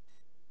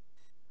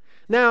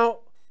 Now,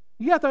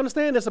 you have to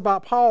understand this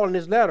about Paul in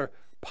his letter.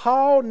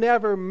 Paul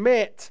never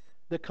met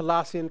the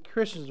Colossian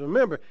Christians.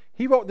 Remember,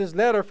 he wrote this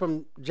letter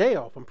from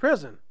jail, from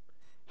prison.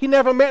 He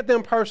never met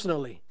them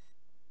personally.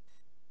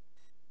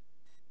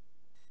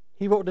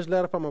 He wrote this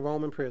letter from a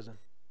Roman prison.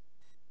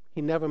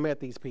 He never met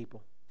these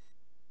people.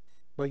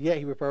 But yet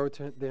he referred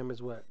to them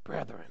as what?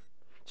 Brethren.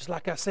 Just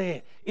like I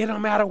said, it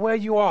don't matter where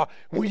you are.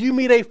 When you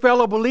meet a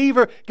fellow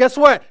believer, guess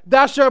what?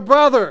 That's your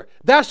brother.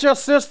 That's your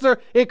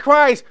sister in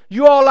Christ.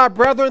 You all are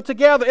brethren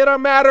together. It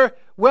don't matter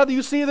whether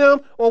you see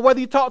them or whether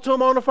you talk to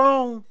them on the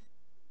phone.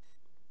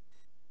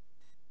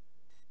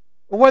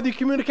 Or whether you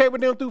communicate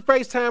with them through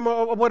FaceTime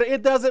or whatever.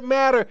 It doesn't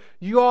matter.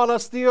 You all are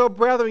still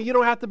brethren. You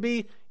don't have to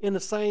be in the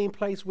same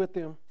place with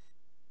them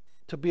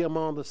to be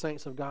among the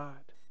saints of God.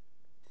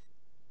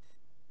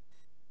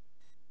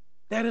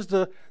 That is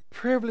the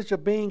privilege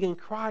of being in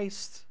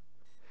Christ.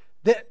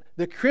 That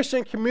the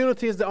Christian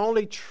community is the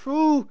only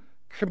true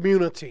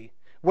community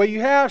where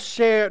you have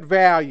shared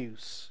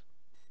values,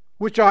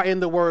 which are in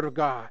the Word of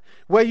God,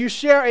 where you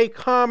share a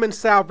common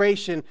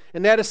salvation,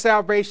 and that is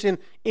salvation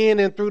in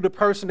and through the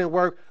person and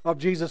work of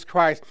Jesus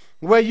Christ,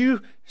 where you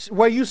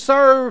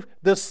serve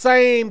the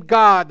same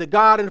God, the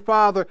God and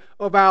Father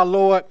of our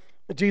Lord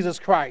Jesus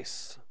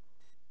Christ.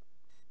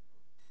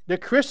 The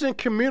Christian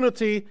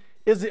community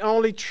is the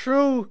only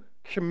true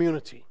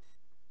community.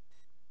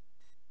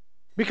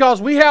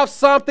 Because we have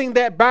something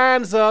that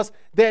binds us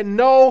that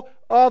no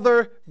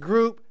other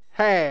group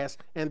has,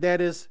 and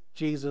that is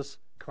Jesus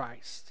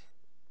Christ.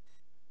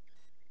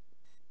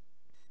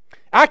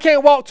 I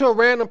can't walk to a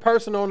random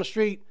person on the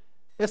street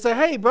and say,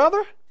 hey,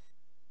 brother.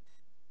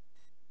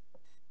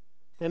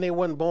 And they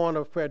wasn't born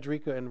of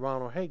Frederica and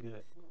Ronald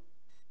Haygood.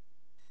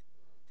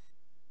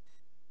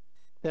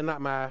 They're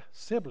not my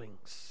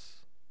siblings.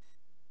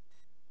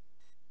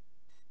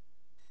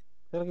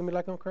 They look at me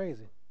like I'm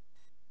crazy.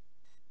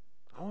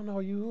 I don't know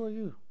you. Who are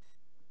you?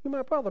 You're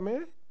my brother,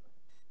 man.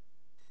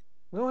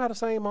 We don't have the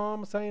same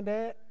mom, the same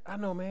dad. I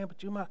know, man,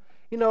 but you my...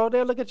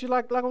 they'll look at you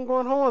like I'm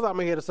going horns out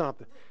my head or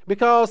something.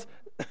 Because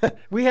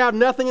we have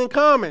nothing in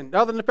common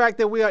other than the fact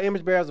that we are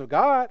image bearers of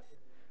God.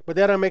 But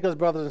that doesn't make us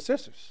brothers and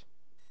sisters.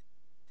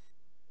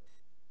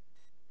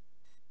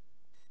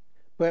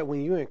 But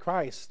when you're in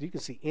Christ, you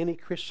can see any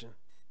Christian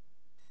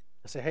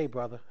and say, hey,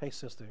 brother, hey,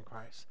 sister in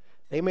Christ.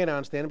 They may not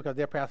understand it because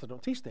their pastor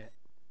don't teach that.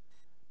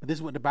 But this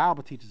is what the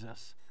Bible teaches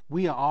us.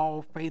 We are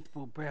all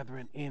faithful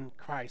brethren in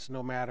Christ,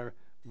 no matter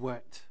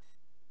what.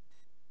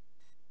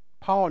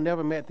 Paul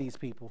never met these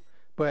people,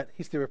 but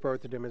he still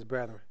referred to them as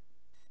brethren.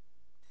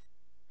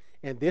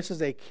 And this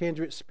is a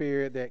kindred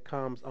spirit that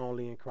comes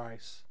only in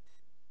Christ.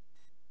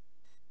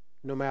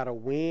 No matter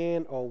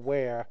when or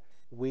where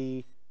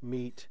we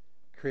meet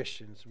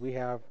Christians, we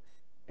have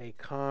a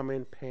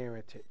common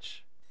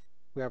parentage.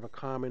 We have a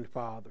common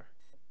Father.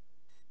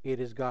 It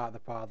is God the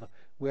Father.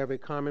 We have a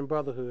common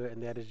brotherhood,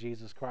 and that is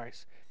Jesus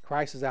Christ.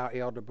 Christ is our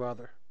elder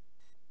brother.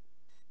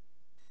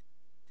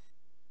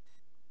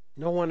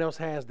 No one else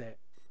has that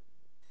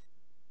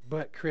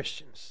but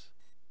Christians.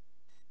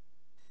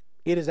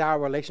 It is our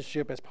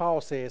relationship, as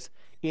Paul says,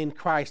 in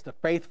Christ, the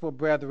faithful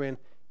brethren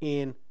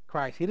in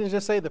Christ. He didn't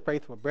just say the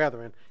faithful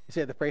brethren. He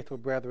said the faithful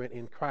brethren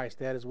in Christ.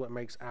 That is what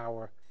makes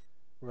our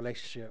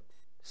relationship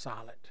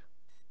solid.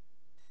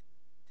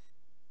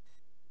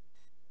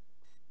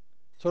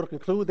 So to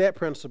conclude that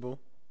principle,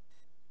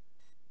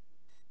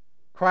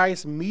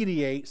 Christ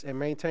mediates and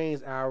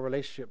maintains our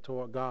relationship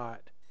toward God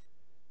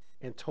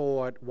and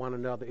toward one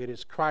another. It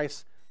is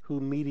Christ who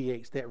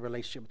mediates that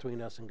relationship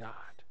between us and God.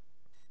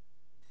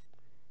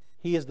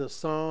 He is the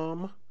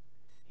sum,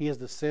 he is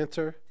the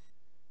center,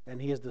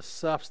 and he is the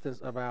substance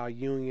of our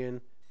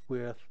union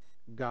with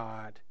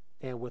God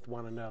and with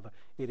one another.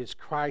 It is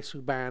Christ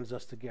who binds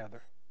us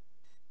together.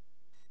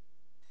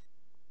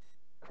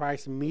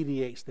 Christ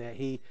mediates that.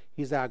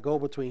 He's our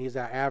go-between. He's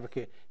our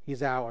advocate.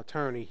 He's our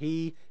attorney.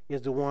 He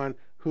is the one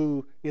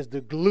who is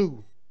the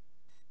glue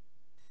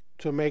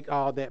to make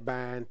all that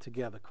bind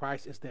together.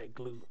 Christ is that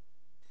glue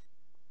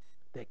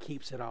that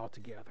keeps it all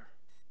together.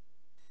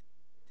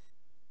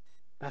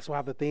 That's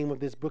why the theme of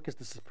this book is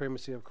the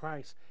supremacy of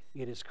Christ.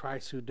 It is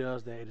Christ who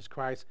does that. It is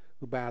Christ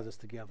who binds us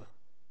together.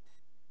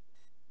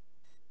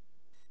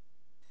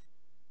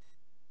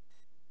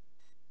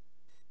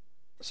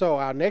 So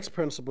our next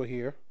principle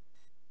here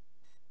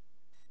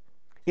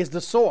is the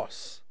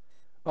source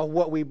of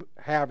what we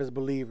have as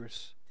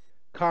believers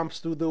comes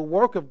through the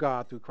work of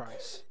God through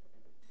Christ.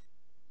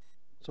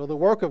 So the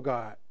work of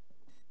God.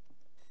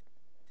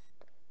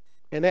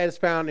 And that is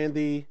found in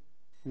the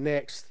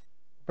next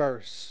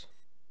verse.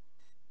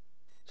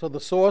 So the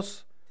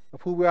source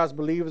of who we are as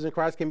believers in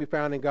Christ can be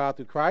found in God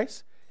through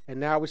Christ. And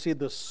now we see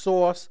the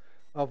source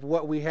of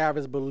what we have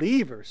as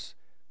believers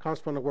comes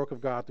from the work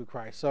of God through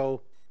Christ.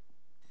 So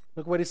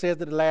look what he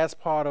says at the last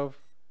part of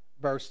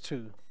verse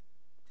 2.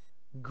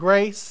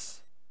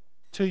 Grace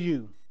to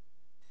you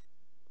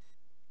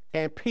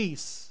and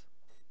peace.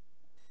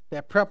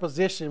 That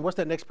preposition, what's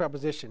that next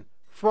preposition?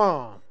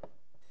 From.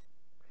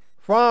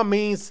 From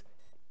means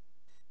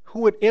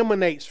who it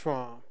emanates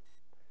from,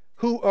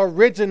 who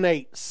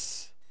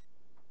originates.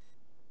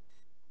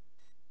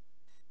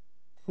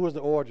 Who is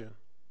the origin?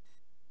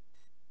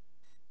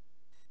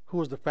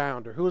 Who is the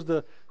founder? Who is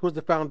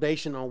the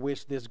foundation on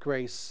which this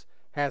grace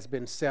has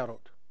been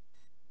settled?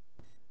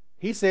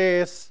 He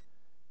says,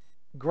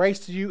 grace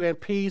to you and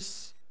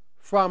peace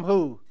from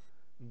who?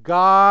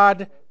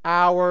 God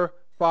our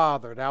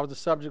Father. That was the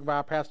subject of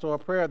our pastoral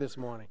prayer this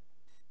morning.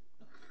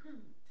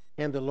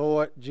 And the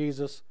Lord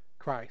Jesus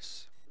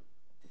Christ.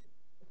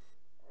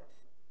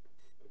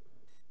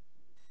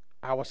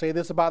 I will say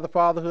this about the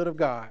fatherhood of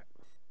God.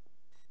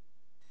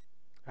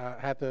 I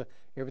have to,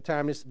 every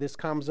time this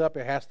comes up,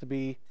 it has to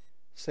be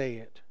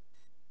said.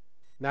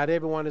 Not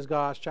everyone is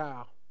God's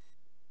child.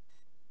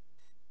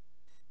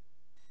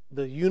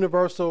 The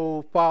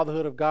universal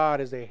fatherhood of God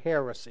is a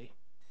heresy.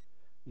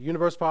 The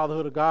universal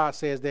fatherhood of God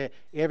says that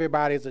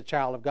everybody is a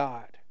child of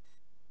God.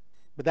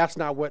 But that's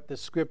not what the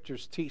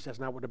scriptures teach. That's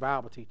not what the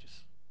Bible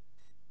teaches.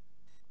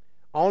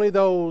 Only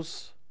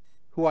those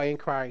who are in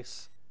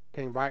Christ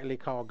can rightly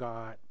call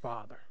God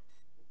Father.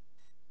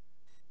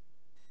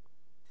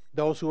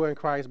 Those who are in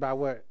Christ by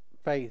what?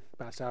 Faith,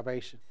 by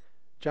salvation.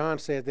 John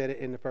says that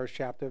in the first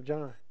chapter of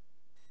John.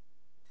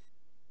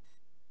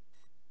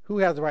 Who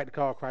has the right to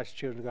call Christ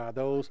children of God?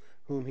 Those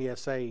whom he has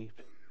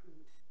saved.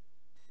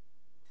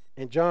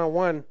 And John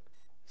 1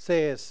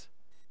 says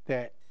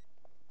that,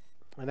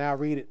 and I'll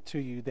read it to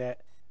you,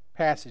 that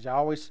passage. I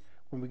always,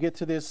 when we get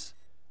to this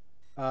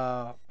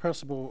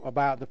principle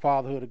about the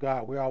fatherhood of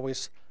God, we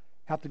always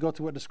have to go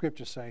to what the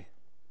scriptures say.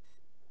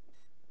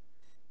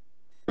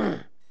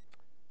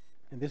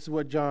 And this is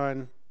what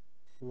John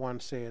 1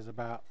 says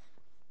about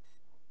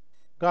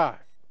God.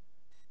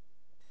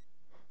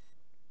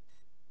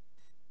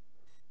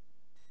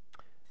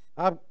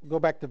 I'll go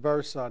back to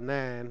verse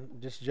 9,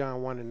 just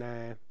John 1 and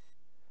 9.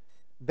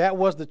 That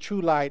was the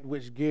true light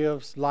which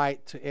gives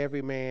light to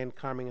every man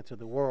coming into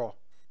the world.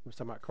 We're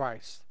talking about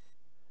Christ.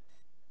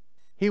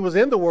 He was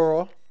in the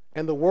world,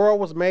 and the world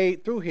was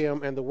made through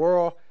him, and the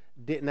world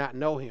did not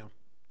know him.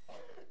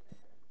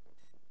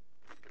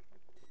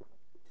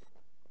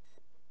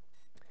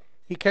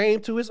 He came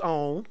to his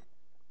own,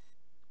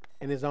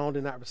 and his own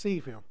did not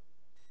receive him.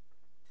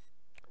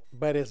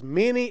 But as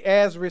many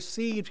as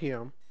received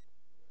him,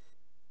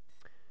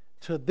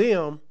 to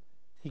them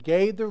he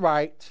gave the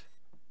right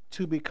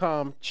to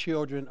become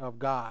children of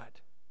God.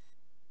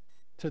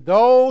 To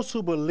those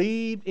who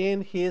believed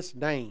in his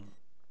name,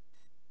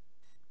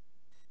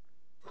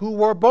 who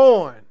were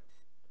born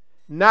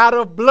not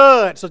of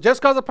blood. So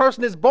just because a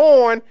person is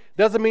born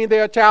doesn't mean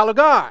they're a child of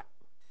God.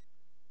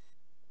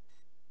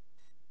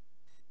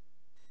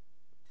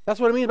 That's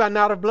what it means by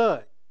not of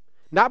blood.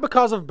 Not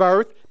because of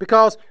birth,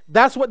 because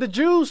that's what the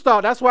Jews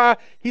thought. That's why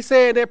he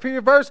said in that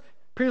previous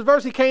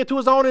verse, he came to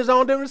his own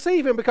didn't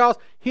receive him, because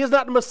he is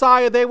not the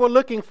Messiah they were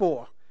looking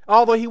for,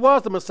 although he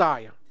was the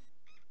Messiah.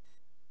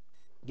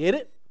 Get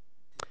it?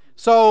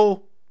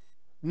 So,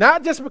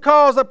 not just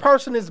because a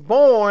person is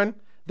born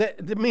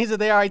That means that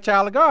they are a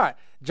child of God.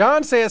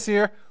 John says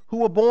here, who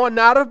were born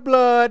not of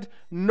blood,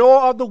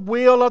 nor of the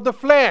will of the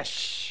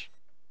flesh,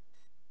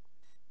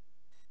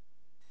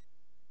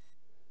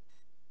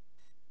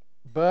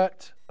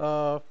 but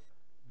of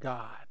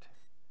God.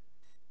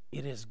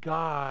 It is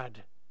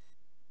God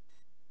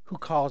who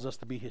calls us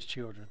to be his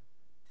children.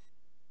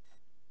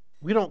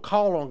 We don't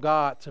call on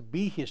God to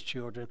be his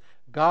children.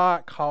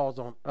 God calls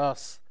on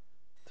us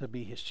to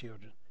be his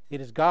children. It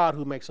is God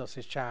who makes us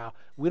his child.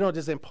 We don't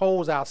just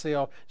impose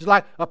ourselves. Just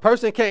like a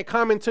person can't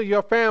come into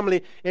your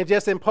family and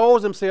just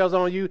impose themselves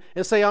on you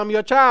and say, I'm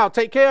your child,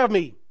 take care of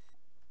me.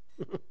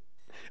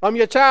 I'm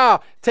your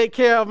child, take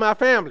care of my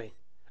family.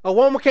 A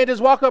woman can't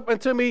just walk up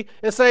into me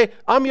and say,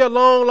 I'm your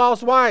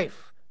long-lost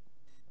wife.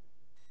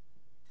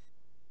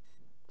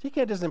 She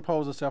can't just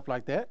impose herself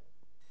like that.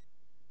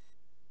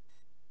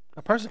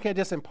 A person can't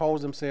just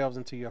impose themselves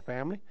into your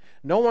family.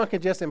 No one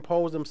can just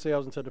impose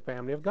themselves into the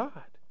family of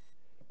God.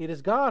 It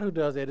is God who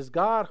does that. It is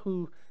God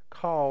who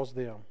calls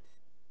them.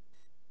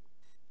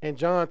 And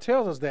John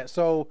tells us that.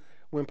 So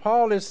when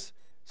Paul is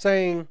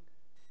saying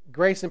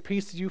grace and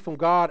peace to you from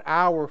God,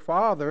 our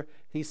Father,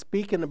 he's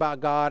speaking about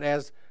God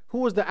as,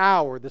 who is the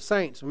our? The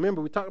saints.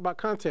 Remember, we talked about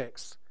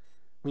context.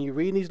 When you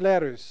read these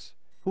letters,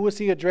 who is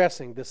he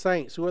addressing? The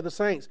saints. Who are the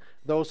saints?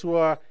 Those who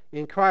are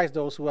in Christ,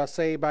 those who are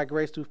saved by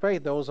grace through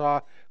faith, those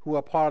are who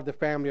are part of the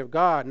family of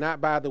God, not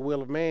by the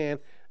will of man,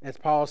 as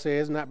Paul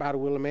says, not by the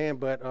will of man,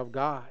 but of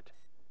God.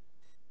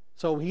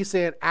 So he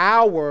said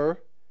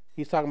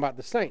he's talking about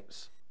the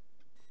saints,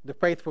 the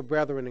faithful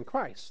brethren in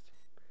Christ.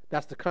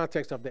 That's the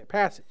context of that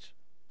passage.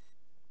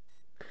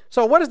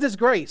 So what is this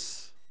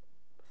grace?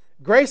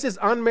 Grace is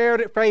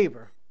unmerited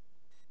favor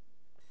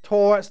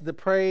towards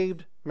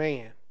depraved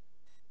man.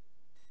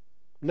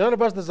 None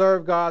of us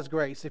deserve God's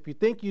grace. If you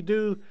think you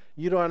do,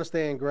 you don't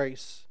understand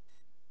grace.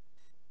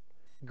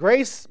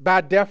 Grace,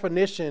 by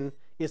definition,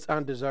 is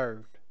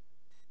undeserved.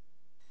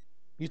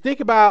 You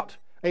think about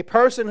a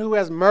person who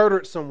has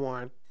murdered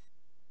someone,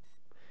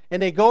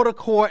 and they go to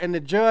court, and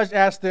the judge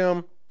asks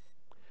them,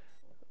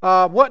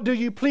 what do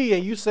you plead?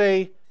 And you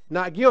say,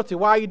 not guilty.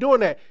 Why are you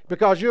doing that?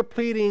 Because you're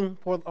pleading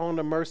on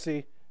the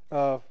mercy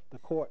of the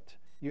court.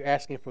 You're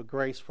asking for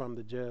grace from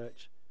the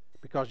judge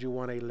because you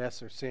want a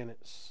lesser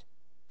sentence.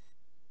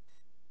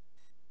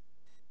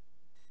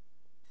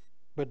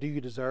 But do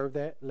you deserve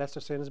that lesser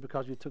sentence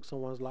because you took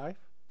someone's life?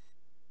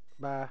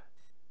 By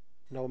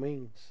no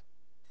means.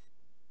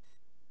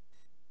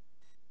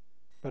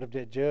 But if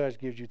that judge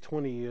gives you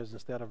 20 years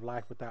instead of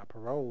life without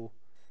parole,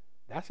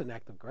 that's an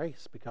act of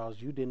grace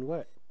because you didn't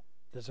what?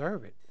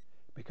 Deserve it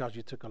because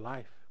you took a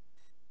life.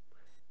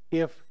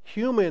 If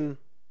human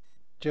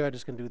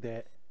judges can do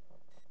that,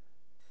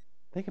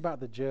 think about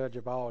the judge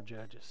of all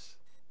judges.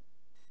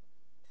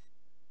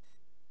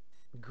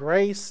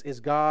 Grace is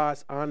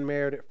God's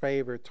unmerited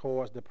favor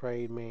towards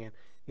depraved man.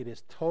 It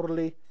is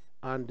totally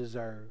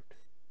undeserved.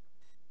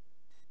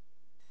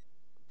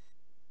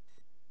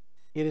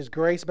 It is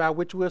grace by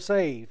which we're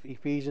saved,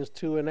 Ephesians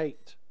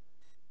 2:8.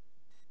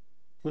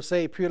 We're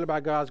saved purely by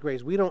God's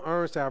grace. We don't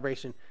earn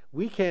salvation.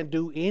 We can't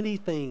do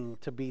anything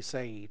to be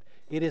saved.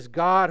 It is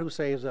God who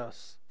saves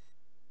us.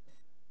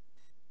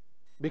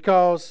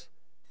 Because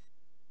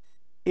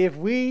if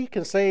we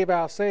can save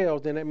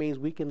ourselves, then that means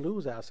we can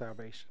lose our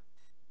salvation.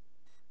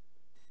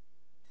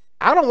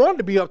 I don't want it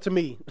to be up to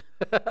me.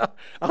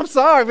 I'm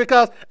sorry,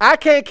 because I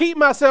can't keep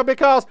myself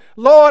because,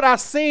 Lord, I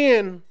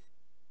sin.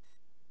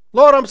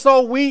 Lord, I'm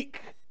so weak.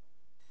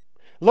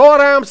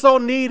 Lord, I am so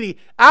needy.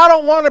 I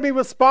don't want to be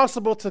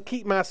responsible to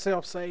keep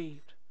myself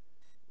saved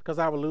because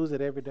I will lose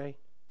it every day.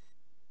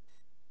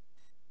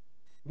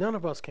 None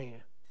of us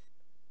can.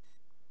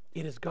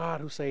 It is God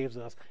who saves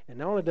us. And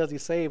not only does he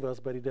save us,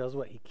 but he does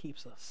what? He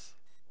keeps us.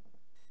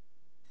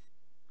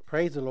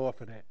 Praise the Lord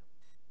for that.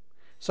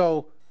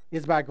 So,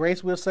 it's by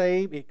grace we're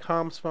saved. It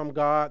comes from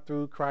God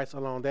through Christ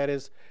alone. That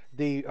is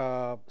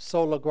the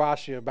sola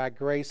gratia, by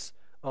grace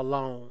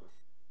alone.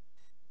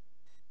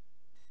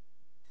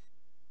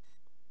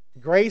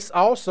 Grace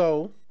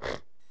also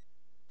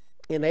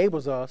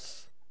enables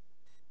us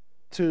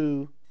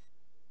to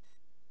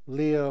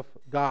live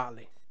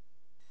godly.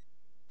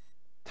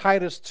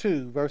 Titus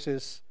 2,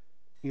 verses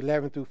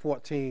 11 through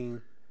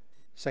 14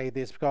 say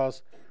this,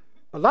 because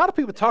a lot of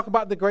people talk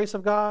about the grace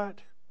of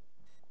God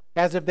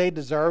as if they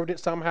deserved it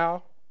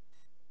somehow.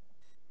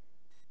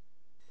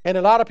 And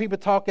a lot of people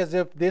talk as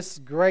if this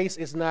grace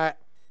is not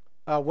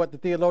what the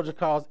theologian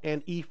calls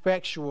an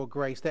effectual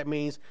grace. That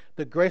means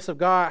the grace of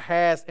God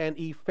has an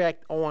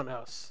effect on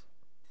us.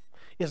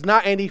 It's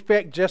not an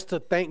effect just to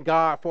thank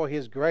God for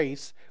his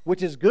grace,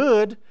 which is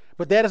good,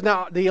 but that is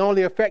not the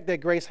only effect that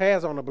grace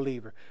has on a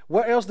believer.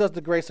 What else does the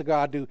grace of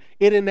God do?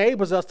 It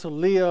enables us to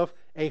live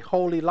a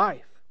holy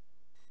life.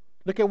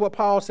 Look at what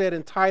Paul said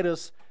in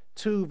Titus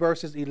 2,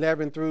 verses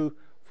 11 through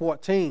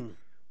 14.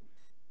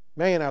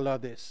 Man, I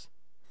love this.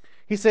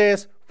 He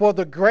says, for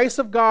the grace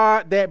of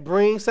God that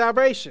brings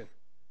salvation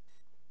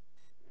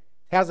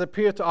has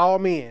appeared to all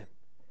men,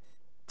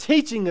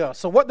 teaching us.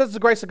 So what does the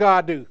grace of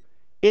God do?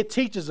 It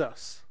teaches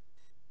us.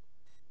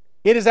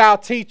 It is our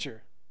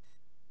teacher.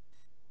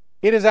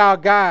 It is our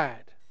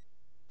guide.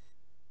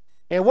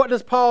 And what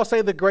does Paul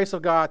say the grace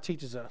of God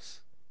teaches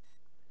us?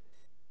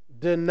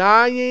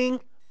 Denying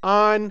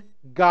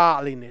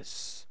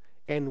ungodliness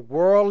and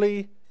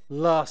worldly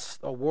lust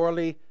or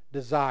worldly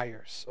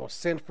desires or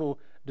sinful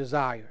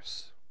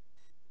desires.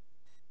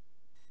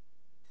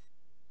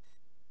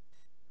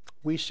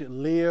 We should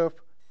live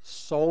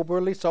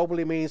soberly.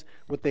 Soberly means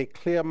with a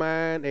clear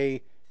mind,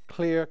 a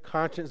clear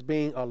conscience,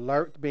 being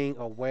alert, being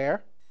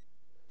aware.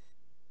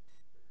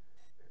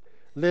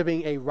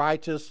 Living a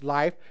righteous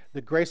life.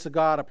 The grace of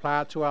God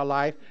applied to our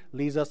life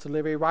leads us to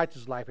live a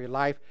righteous life, a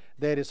life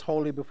that is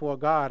holy before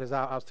God. As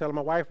I was telling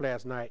my wife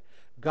last night,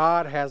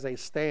 God has a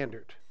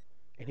standard,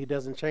 and he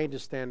doesn't change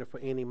his standard for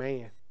any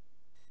man.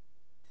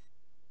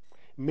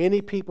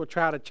 Many people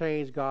try to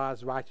change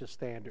God's righteous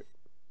standard.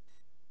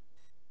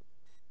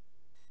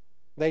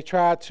 They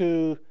try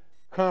to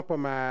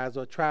compromise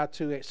or try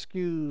to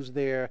excuse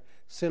their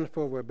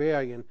sinful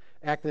rebellion,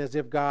 acting as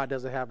if God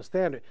doesn't have a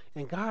standard.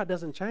 And God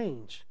doesn't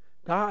change.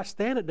 God's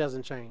standard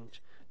doesn't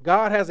change.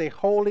 God has a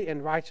holy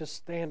and righteous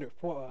standard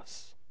for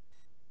us,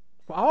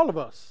 for all of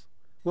us,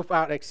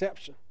 without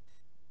exception.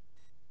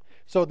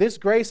 So this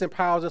grace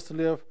empowers us to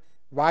live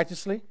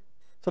righteously.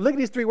 So look at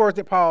these three words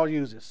that Paul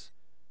uses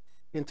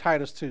in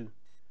Titus 2,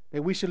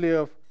 that we should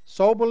live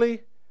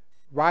soberly,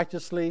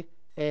 righteously,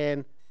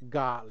 and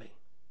godly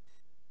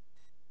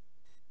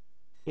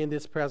in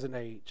this present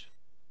age.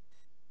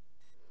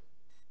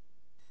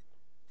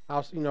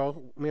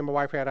 Me and my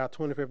wife had our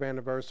 25th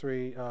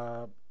anniversary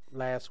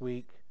last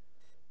week,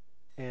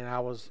 and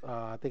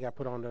I think I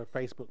put on the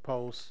Facebook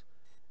post,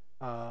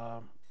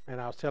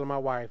 and I was telling my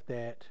wife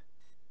that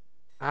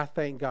I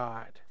thank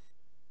God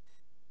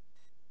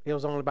it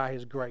was only by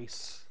his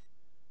grace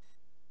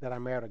that I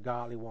married a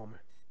godly woman.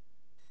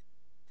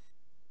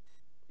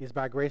 It's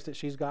by grace that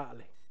she's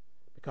godly,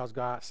 because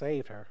God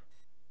saved her.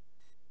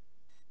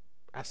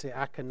 I said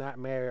I could not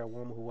marry a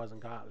woman who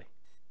wasn't godly,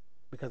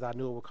 because I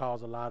knew it would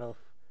cause a lot of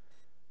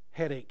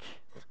headache.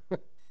 You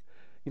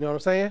know what I'm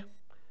saying?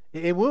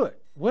 It would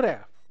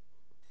have.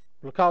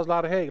 It would cause a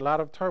lot of headache, a lot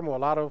of turmoil, a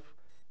lot of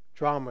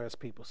drama, as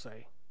people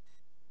say.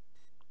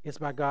 It's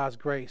by God's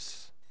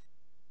grace.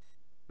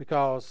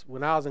 Because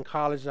when I was in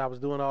college, I was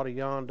doing all the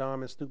young,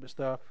 dumb, and stupid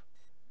stuff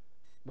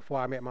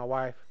before I met my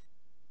wife.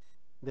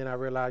 Then I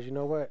realized, you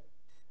know what?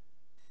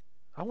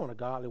 I want a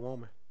godly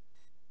woman.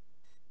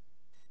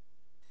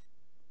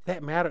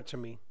 That mattered to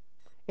me.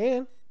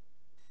 And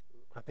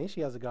I think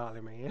she has a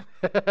godly man.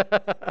 You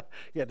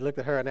had to look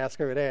at her and ask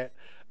her that.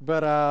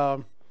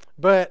 But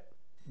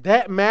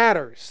that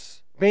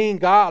matters, being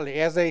godly,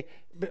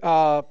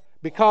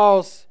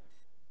 because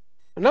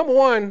number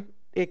one,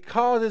 it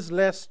causes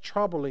less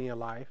trouble in your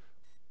life.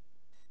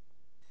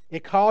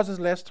 It causes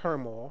less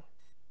turmoil.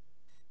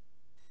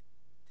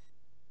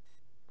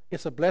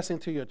 It's a blessing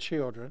to your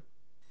children.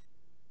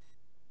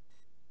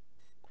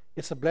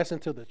 It's a blessing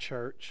to the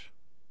church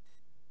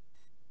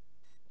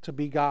to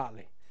be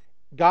godly.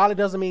 Godly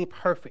doesn't mean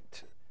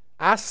perfect.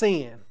 I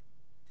sin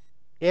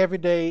every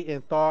day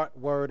in thought,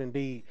 word, and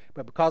deed.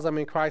 But because I'm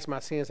in Christ, my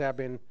sins have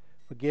been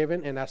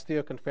forgiven, and I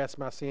still confess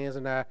my sins,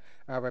 and I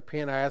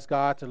repent. I ask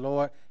God to,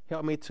 Lord,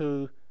 help me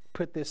to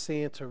put this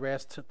sin to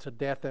rest, to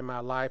death in my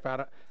life.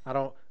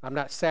 I'm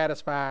not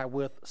satisfied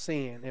with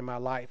sin in my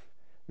life.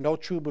 No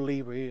true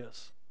believer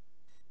is.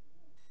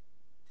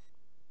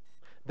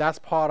 That's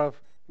part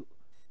of,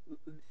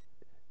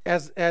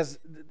 as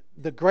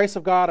the grace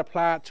of God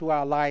applied to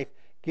our life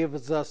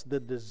gives us the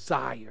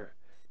desire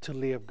to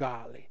live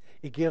godly.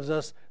 It gives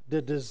us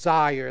the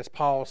desire, as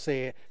Paul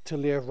said, to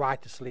live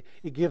righteously.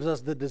 It gives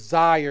us the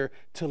desire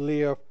to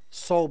live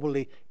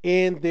soberly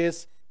in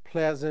this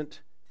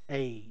present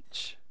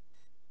age.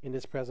 In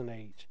this present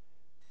age.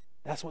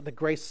 That's what the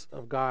grace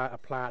of God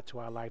applied to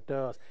our life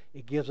does.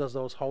 It gives us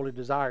those holy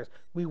desires.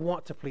 We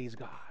want to please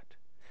God.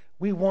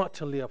 We want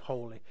to live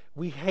holy.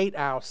 We hate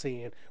our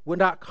sin. We're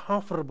not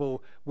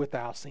comfortable with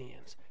our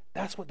sins.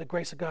 That's what the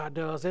grace of God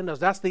does in us.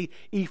 That's the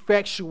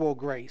effectual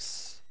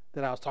grace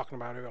that I was talking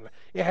about earlier.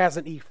 It has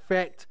an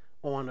effect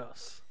on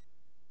us.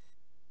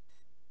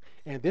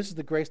 And this is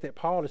the grace that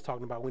Paul is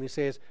talking about when he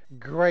says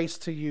grace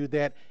to you,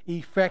 that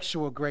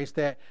effectual grace,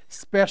 that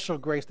special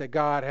grace that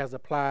God has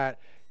applied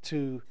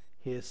to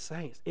his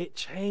saints. It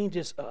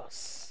changes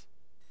us.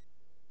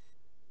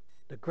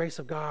 The grace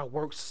of God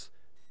works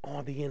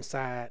on the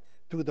inside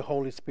through the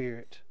Holy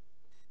Spirit,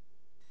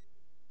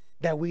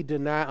 that we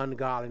deny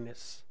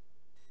ungodliness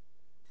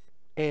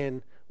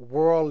and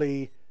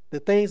the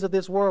things of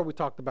this world we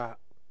talked about.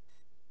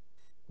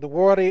 The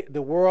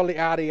worldly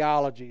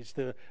ideologies,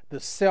 the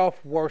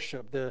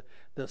self-worship,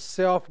 the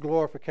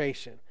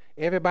self-glorification.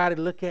 Everybody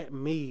look at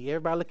me.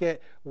 Everybody look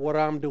at what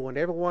I'm doing.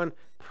 Everyone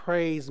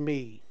praise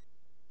me.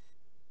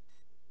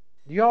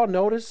 Do y'all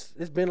notice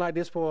it's been like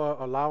this for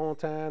a long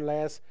time,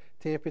 last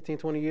 10, 15,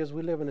 20 years?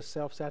 We live in a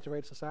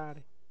self-saturated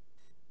society.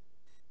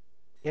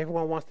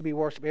 Everyone wants to be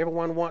worshipped.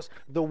 Everyone wants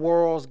the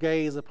world's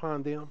gaze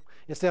upon them.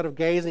 Instead of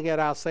gazing at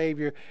our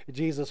Savior,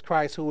 Jesus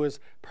Christ, who is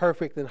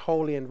perfect and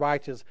holy and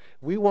righteous,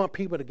 we want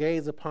people to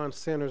gaze upon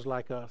sinners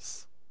like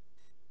us.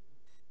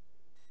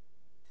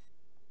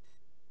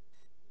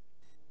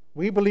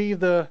 We believe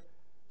the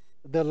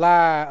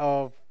lie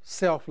of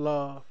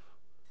self-love.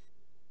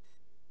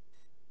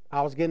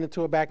 I was getting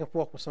into a back and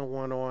forth with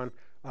someone on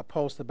a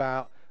post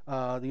about,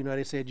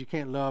 they said you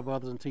can't love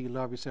others until you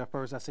love yourself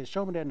first. I said,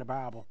 show me that in the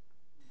Bible.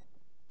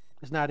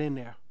 It's not in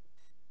there.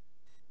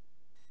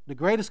 The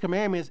greatest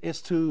commandment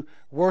is to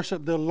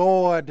worship the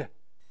Lord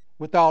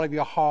with all of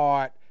your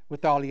heart,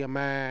 with all of your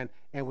mind,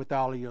 and with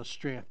all of your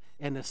strength.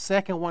 And the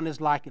second one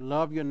is like it,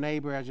 love your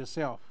neighbor as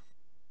yourself.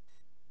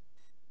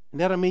 And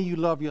that doesn't mean you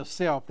love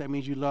yourself. That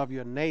means you love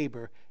your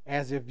neighbor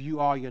as if you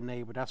are your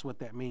neighbor. That's what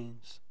that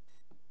means.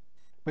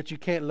 But you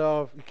can't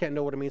know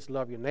what it means to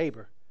love your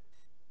neighbor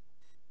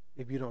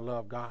if you don't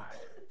love God,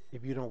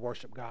 if you don't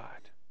worship God.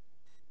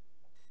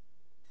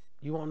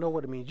 You won't know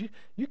what it means.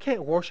 You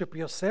can't worship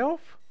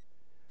yourself.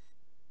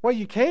 Well,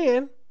 you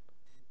can,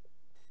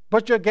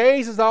 but your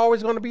gaze is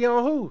always going to be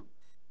on who?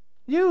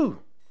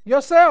 You,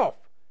 yourself,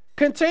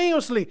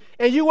 continuously.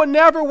 And you will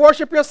never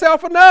worship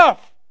yourself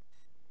enough.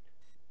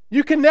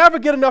 You can never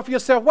get enough of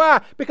yourself.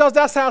 Why? Because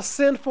that's how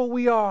sinful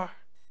we are.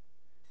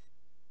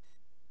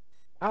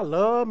 I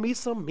love me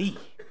some me.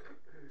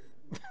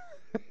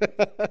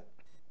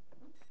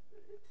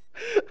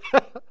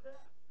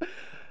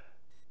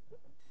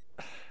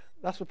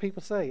 That's what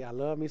people say. I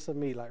love me some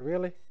me. Like,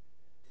 really?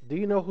 Do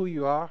you know who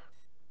you are?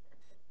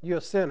 You're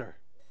a sinner.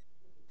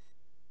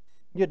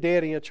 You're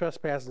dead in your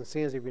trespasses and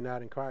sins if you're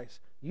not in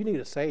Christ. You need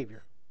a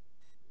Savior.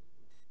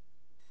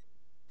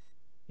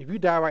 If you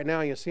die right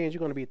now in your sins, you're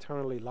going to be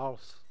eternally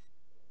lost.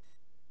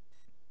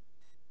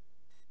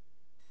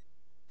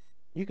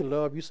 You can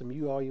love you some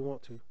you all you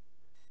want to.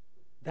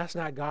 That's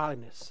not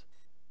godliness.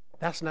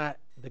 That's not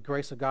the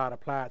grace of God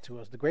applied to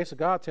us. The grace of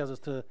God tells us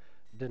to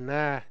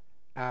deny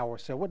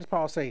ourselves. What does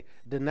Paul say?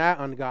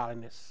 Deny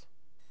ungodliness.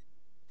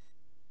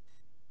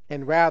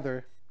 And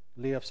rather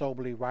live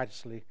soberly,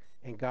 righteously,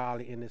 and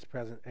godly in this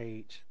present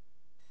age.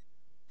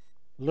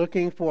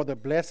 Looking for the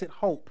blessed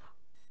hope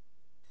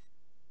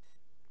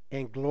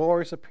and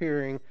glorious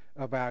appearing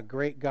of our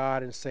great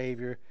God and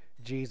Savior,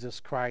 Jesus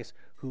Christ,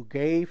 who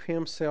gave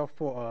himself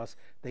for us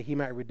that he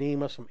might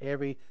redeem us from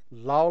every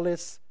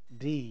lawless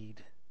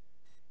deed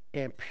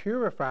and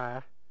purify.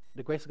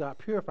 The grace of God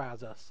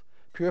purifies us.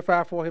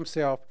 Purify for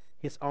himself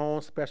his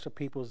own special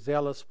people,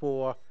 zealous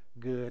for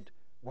good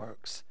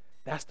works.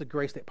 That's the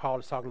grace that Paul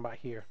is talking about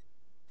here.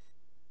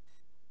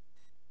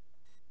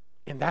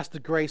 And that's the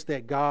grace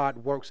that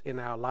God works in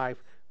our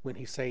life when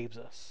he saves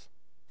us.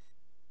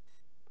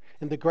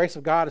 And the grace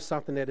of God is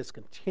something that is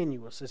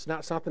continuous. It's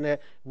not something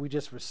that we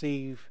just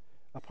receive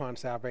upon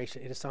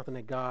salvation. It is something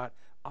that God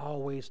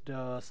always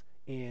does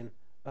in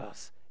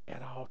us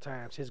at all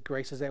times. His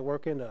grace is at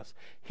work in us.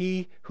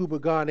 He who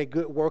begun a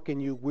good work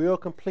in you will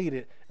complete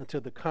it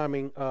until the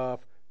coming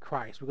of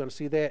Christ. We're going to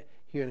see that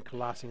here in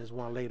Colossians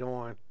 1 later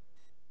on.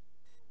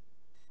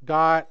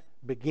 God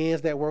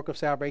begins that work of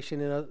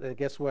salvation in us, and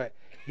guess what?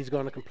 He's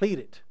going to complete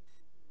it.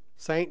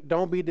 Saint,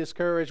 don't be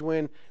discouraged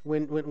when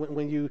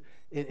you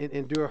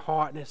endure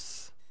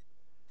hardness.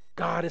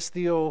 God is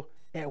still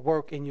at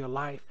work in your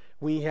life.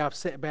 When you have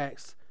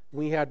setbacks,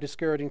 when you have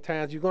discouraging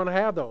times, you're going to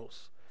have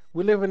those.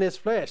 We live in this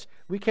flesh.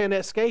 We can't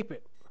escape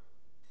it.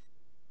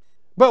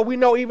 But we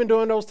know even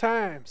during those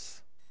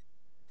times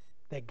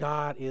that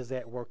God is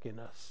at work in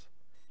us.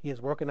 He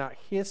is working out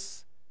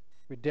his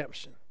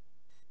redemption.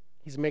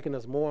 He's making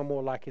us more and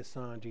more like his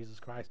son, Jesus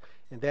Christ.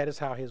 And that is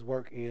how his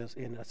work is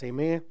in us.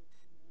 Amen.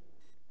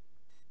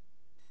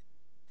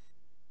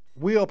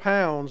 Will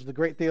Pounds, the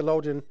great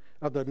theologian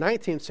of the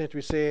 19th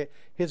century, said,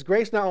 his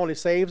grace not only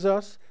saves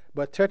us,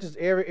 but touches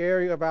every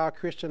area of our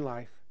Christian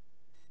life.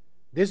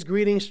 This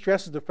greeting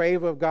stresses the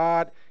favor of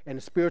God and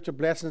the spiritual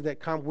blessings that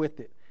come with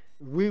it.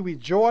 We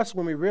rejoice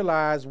when we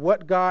realize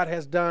what God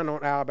has done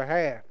on our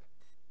behalf.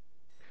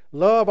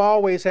 Love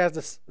always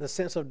has the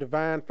sense of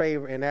divine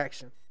favor in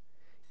action.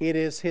 It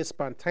is his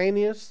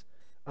spontaneous,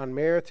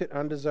 unmerited,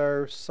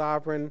 undeserved,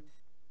 sovereign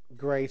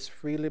grace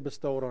freely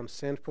bestowed on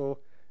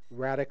sinful,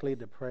 radically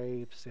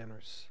depraved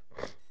sinners.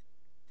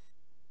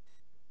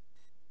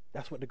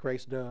 That's what the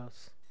grace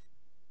does.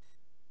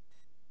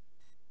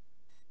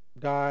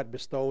 God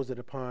bestows it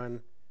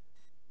upon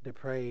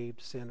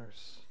depraved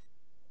sinners.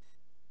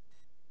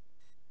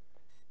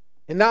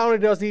 And not only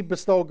does he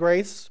bestow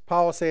grace,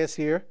 Paul says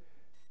here,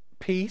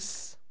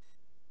 peace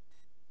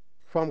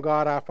from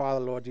God our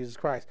Father, Lord Jesus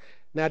Christ.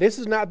 Now, this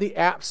is not the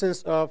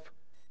absence of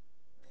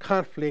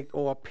conflict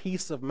or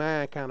peace of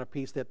mind kind of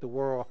peace that the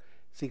world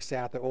seeks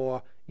after.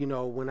 Or,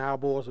 when our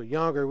boys were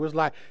younger, it was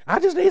like, I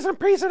just need some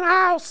peace in the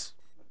house.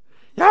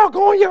 Y'all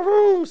go in your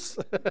rooms.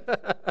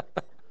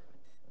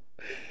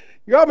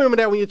 Y'all remember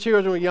that when your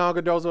children were younger,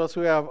 those of us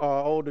who have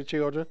older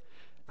children.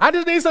 I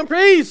just need some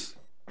peace.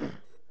 We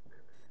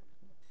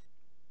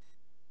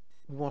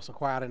want some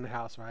quiet in the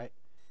house, right?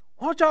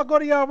 Why don't y'all go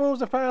to your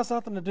rooms and find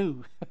something to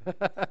do?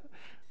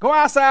 Go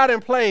outside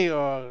and play,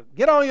 or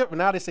get on your,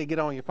 now they say get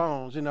on your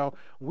phones. When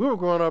we were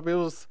growing up, it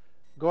was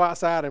go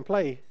outside and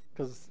play,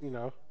 because,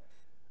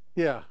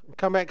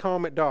 come back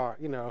home at dark,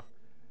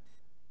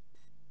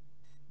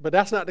 But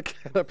that's not the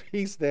kind of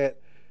peace that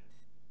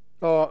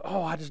Or,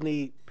 oh, I just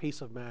need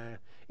peace of mind.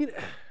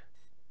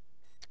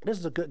 This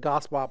is a good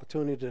gospel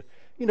opportunity to,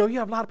 you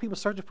have a lot of people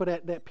searching for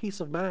that peace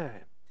of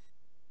mind.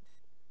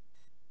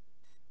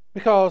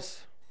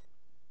 Because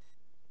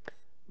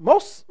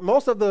most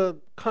of the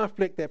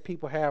conflict that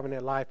people have in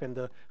their life and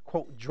the,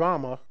 quote,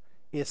 drama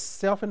is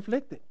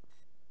self-inflicted.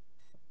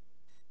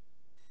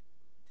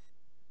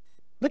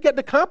 Look at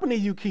the company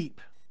you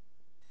keep.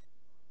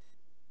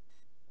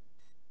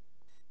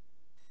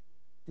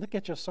 Look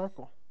at your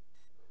circle.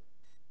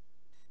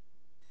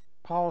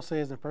 Paul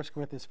says in 1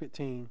 Corinthians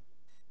 15,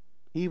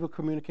 evil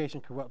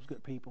communication corrupts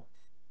good people.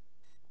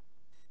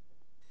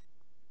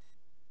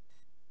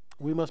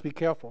 We must be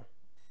careful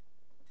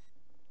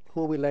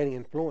who are we letting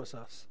influence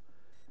us.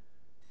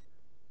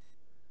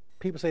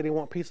 People say they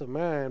want peace of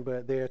mind,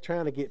 but they're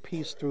trying to get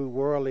peace through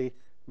worldly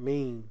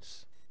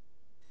means.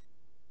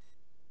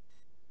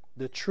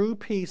 The true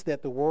peace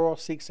that the world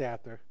seeks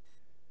after,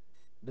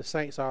 the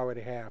saints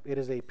already have. It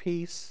is a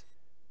peace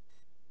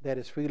that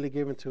is freely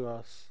given to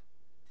us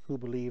who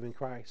believe in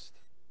Christ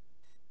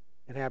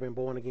and have been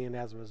born again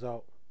as a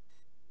result.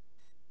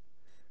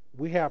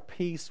 We have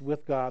peace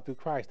with God through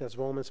Christ. That's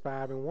Romans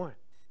 5:1.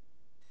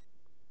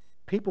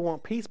 People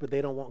want peace, but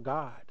they don't want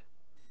God.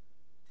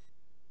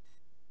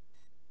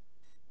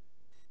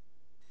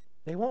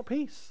 They want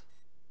peace,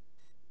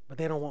 but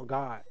they don't want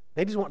God.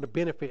 They just want the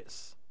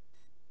benefits,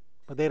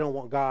 but they don't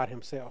want God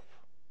himself.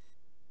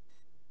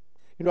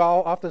 I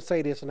often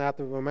say this, and I have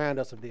to remind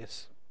us of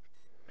this.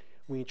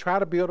 When you try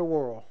to build a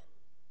world,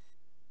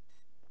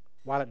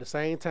 while at the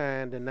same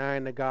time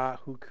denying the God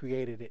who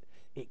created it,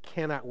 it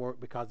cannot work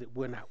because it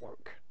will not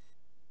work.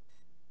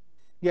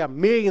 You have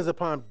millions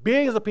upon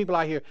billions of people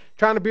out here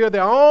trying to build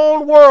their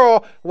own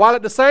world while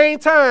at the same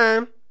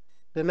time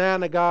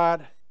denying the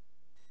God.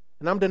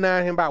 And I'm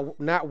denying him by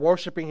not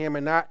worshiping him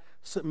and not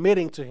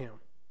submitting to him.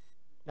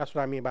 That's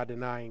what I mean by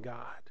denying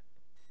God.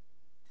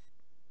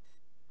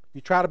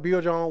 You try to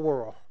build your own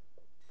world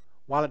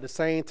while at the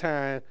same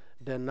time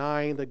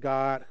denying the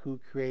God who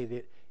created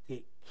it.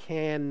 It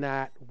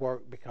cannot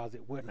work because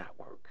it would not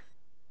work.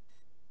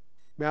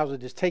 You might as well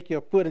just take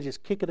your foot and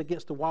just kick it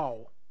against the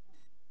wall.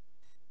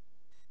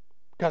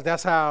 Because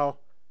that's how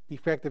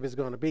effective it's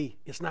going to be.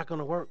 It's not going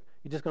to work.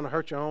 You're just going to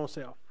hurt your own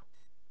self.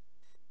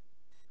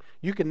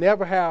 You can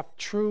never have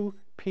true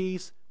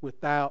peace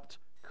without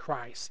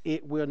Christ.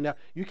 It will never.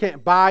 You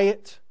can't buy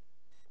it.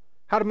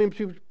 How do many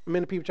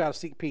people try to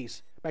seek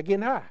peace? By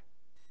getting high.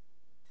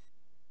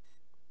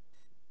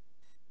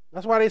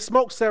 That's why they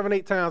smoke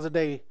 7-8 times a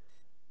day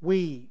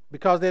weed,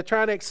 because they're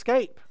trying to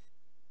escape.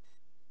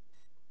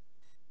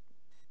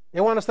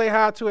 They want to stay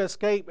high to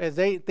escape. As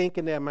they think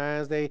in their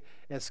minds, they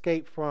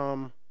escape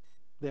from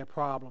their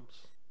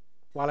problems,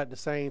 while at the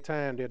same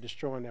time they're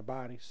destroying their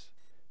bodies,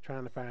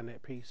 trying to find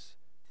that peace.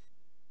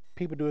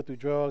 People do it through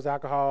drugs,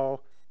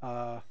 alcohol,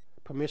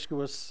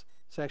 promiscuous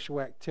sexual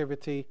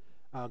activity,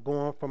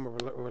 going from a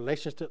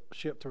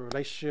relationship to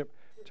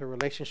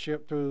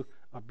relationship through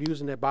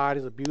abusing their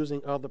bodies,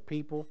 abusing other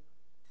people,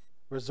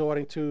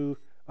 resorting to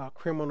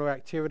criminal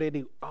activity. They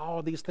do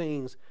all these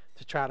things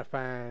to try to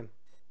find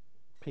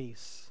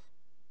peace.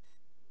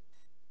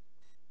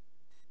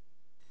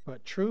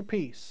 But true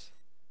peace,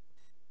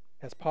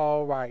 as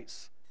Paul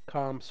writes,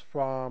 comes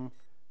from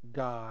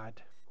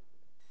God.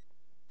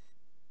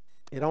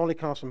 It only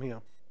comes from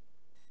him.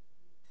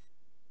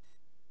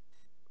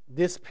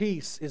 This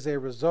peace is a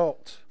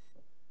result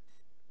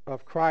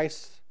of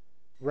Christ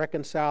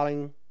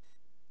reconciling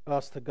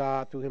us to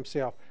God through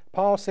himself.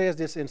 Paul says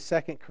this in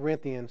 2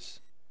 Corinthians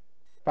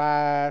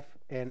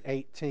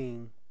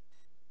 5:18.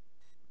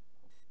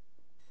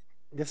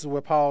 This is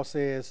where Paul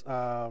says,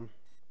 I'll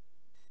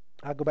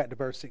go back to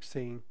verse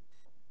 16.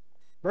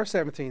 Verse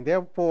 17,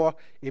 therefore,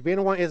 if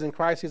anyone is in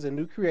Christ, he is a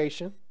new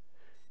creation.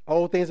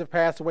 Old things have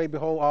passed away.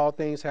 Behold, all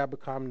things have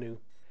become new.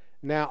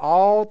 Now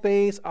all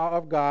things are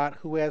of God,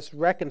 who has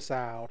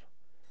reconciled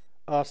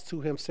us to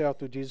himself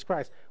through Jesus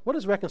Christ. What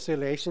is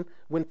reconciliation?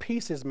 When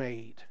peace is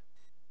made.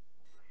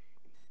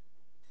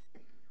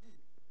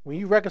 When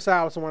you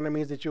reconcile with someone, that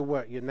means that you're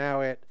what? You're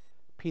now at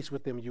peace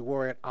with them. You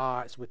were at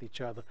odds with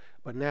each other,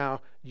 but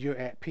now you're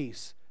at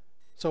peace.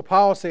 So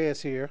Paul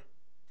says here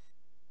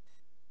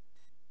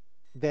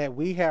that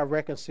we have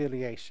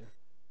reconciliation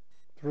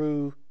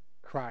through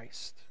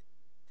Christ.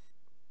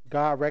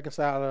 God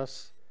reconciled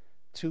us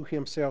to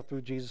himself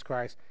through Jesus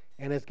Christ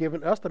and has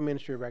given us the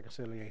ministry of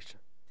reconciliation.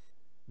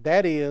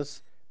 That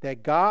is,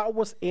 that God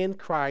was in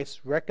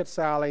Christ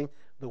reconciling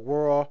the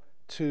world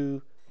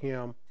to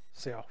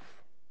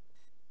himself.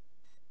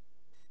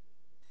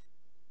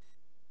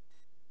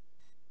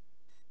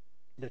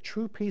 The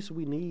true peace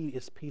we need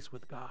is peace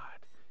with God.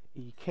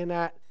 You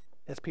cannot,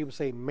 as people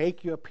say,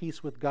 make your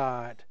peace with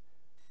God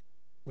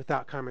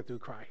without coming through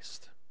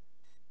Christ.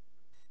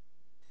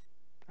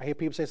 I hear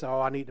people say,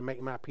 I need to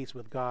make my peace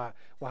with God.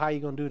 Well, how are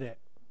you going to do that?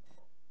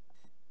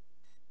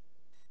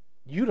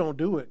 You don't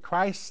do it.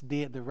 Christ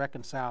did the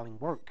reconciling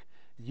work.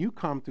 You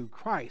come through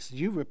Christ.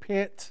 You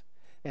repent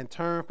and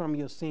turn from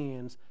your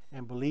sins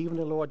and believe in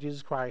the Lord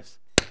Jesus Christ.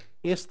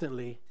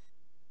 Instantly,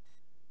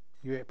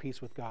 you're at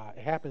peace with God.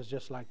 It happens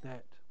just like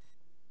that.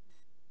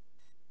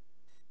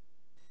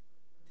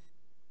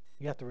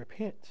 You have to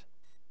repent.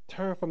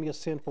 Turn from your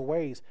sinful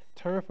ways.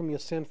 Turn from your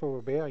sinful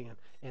rebellion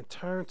and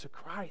turn to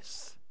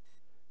Christ,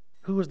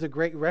 who is the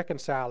great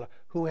reconciler,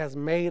 who has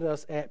made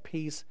us at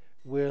peace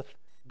with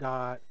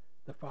God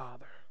the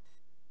Father.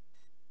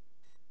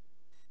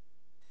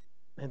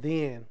 And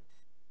then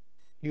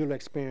you'll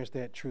experience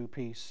that true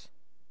peace.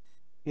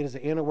 It is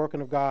the inner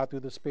working of God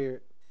through the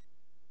Spirit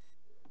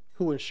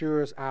who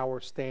ensures our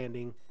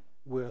standing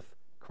with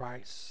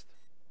Christ.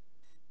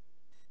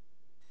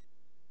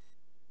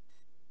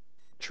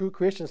 True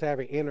Christians have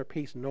an inner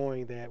peace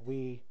knowing that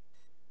we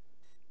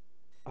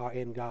are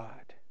in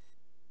God.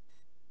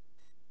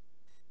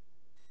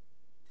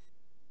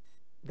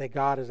 That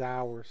God is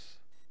ours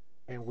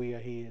and we are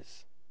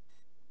His.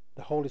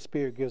 The Holy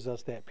Spirit gives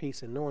us that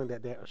peace and knowing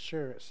that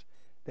assurance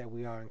that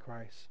we are in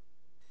Christ.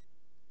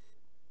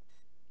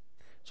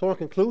 So in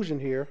conclusion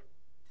here,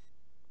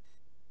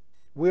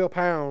 Will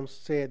Pounds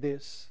said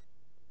this: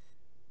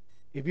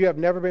 if you have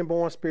never been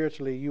born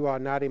spiritually, you are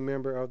not a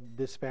member of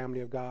this family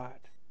of God.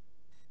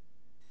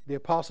 The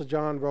Apostle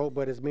John wrote,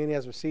 but as many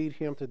as received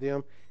him, to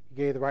them he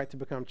gave the right to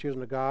become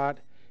children of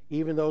God,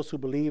 even those who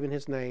believe in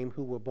his name,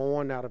 who were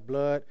born not of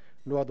blood,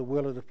 nor the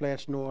will of the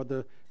flesh, nor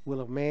the will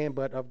of man,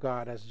 but of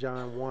God. That's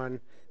John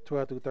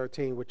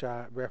 1:12-13, which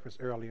I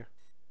referenced earlier.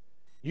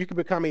 You can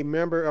become a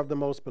member of the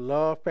most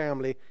beloved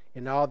family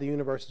in all the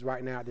universes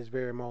right now at this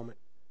very moment.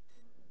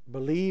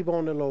 Believe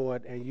on the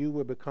Lord, and you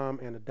will become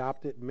an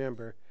adopted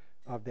member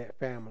of that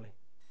family.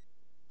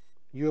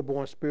 You are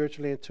born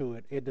spiritually into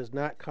it. It does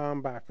not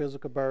come by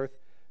physical birth,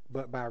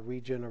 but by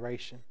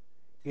regeneration.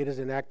 It is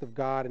an act of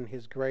God and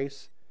his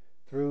grace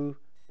through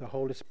the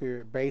Holy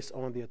Spirit based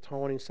on the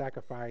atoning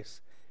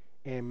sacrifice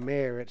and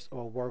merits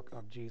or work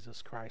of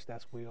Jesus Christ.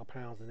 That's Will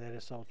Pounds, and that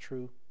is so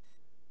true.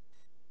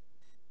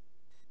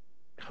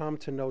 Come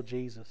to know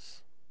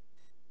Jesus.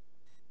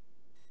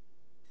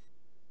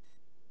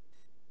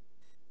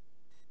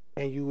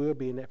 And you will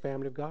be in that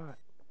family of God.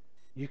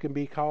 You can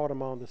be called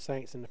among the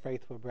saints and the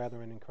faithful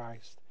brethren in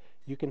Christ.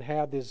 You can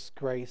have this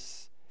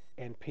grace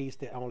and peace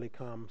that only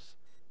comes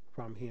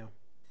from him.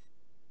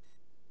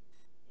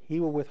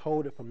 He will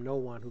withhold it from no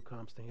one who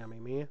comes to him.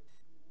 Amen.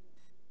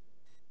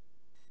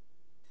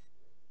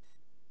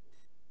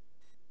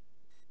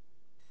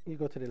 You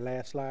go to the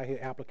last slide here,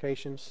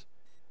 applications.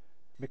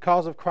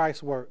 Because of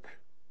Christ's work,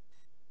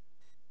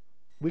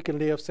 we can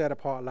live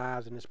set-apart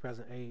lives in this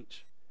present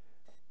age.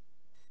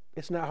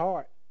 It's not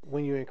hard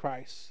when you're in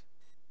Christ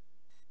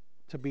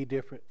to be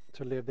different,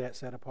 to live that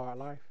set-apart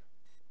life.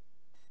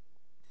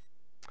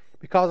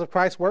 Because of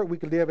Christ's work, we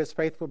can live as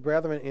faithful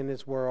brethren in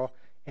this world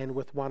and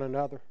with one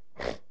another.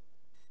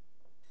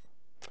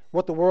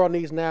 What the world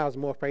needs now is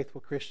more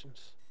faithful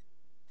Christians.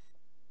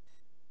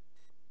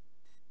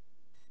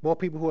 More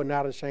people who are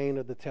not ashamed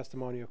of the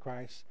testimony of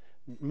Christ.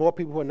 More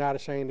people who are not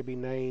ashamed to be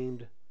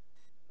named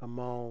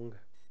among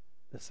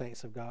the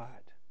saints of God.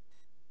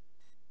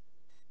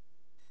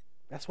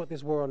 That's what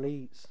this world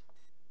needs.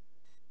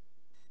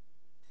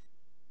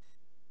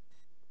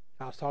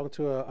 I was talking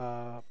to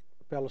a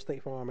fellow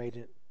State Farm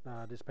agent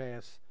this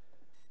past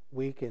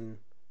week, and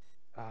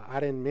I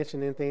didn't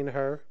mention anything to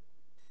her,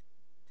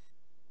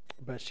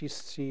 but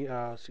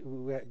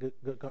we had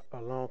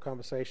a long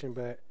conversation.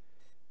 But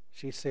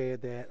she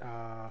said that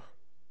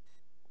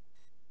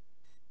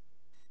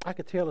I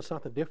could tell there's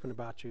something different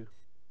about you,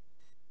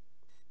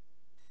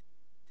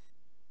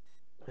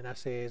 and I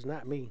said, it's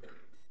not me.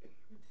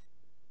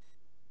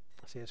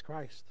 I said, it's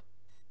Christ.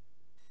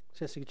 She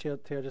said she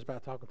could tell just by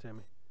talking to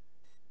me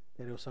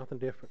that it was something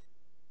different.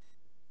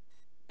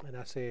 And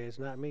I said, it's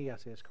not me. I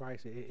said, it's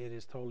Christ. It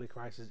is totally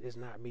Christ. It's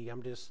not me.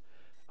 I'm just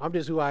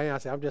who I am. I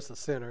said, I'm just a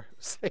sinner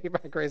saved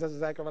by grace. That's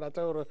exactly what I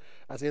told her.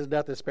 I said, there's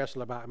nothing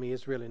special about me.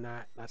 It's really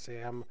not. I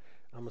said, I'm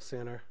a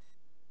sinner.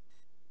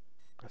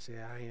 I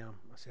said, I am.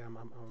 I said, I'm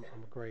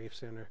a grave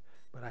sinner,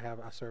 but I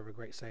serve a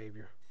great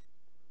Savior.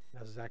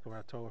 That's exactly what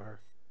I told her.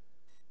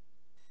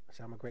 I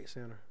said, I'm a great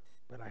sinner,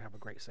 but I have a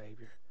great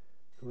Savior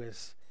who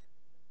has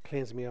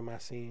cleansed me of my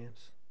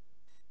sins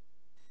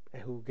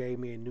and who gave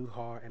me a new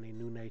heart and a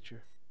new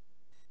nature.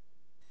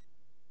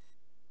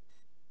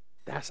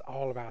 That's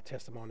all of our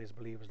testimony as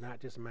believers, not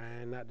just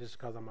mine, not just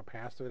because I'm a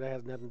pastor. That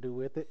has nothing to do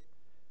with it.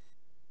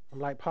 I'm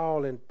like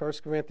Paul in 1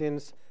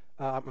 Timothy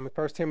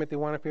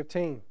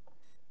 1:15.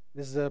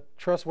 This is a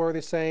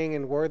trustworthy saying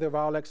and worthy of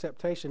all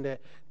acceptation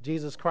that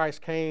Jesus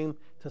Christ came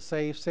to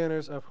save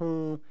sinners, of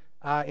whom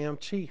I am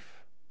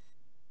chief.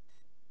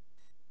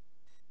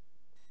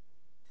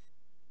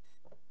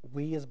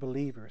 We as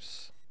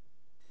believers,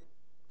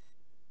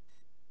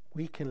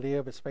 we can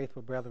live as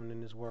faithful brethren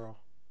in this world.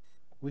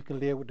 We can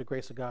live with the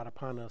grace of God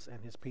upon us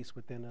and his peace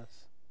within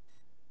us.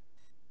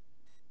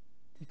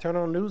 You turn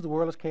on the news, the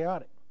world is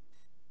chaotic.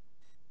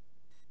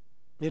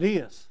 It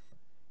is.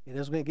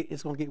 It's going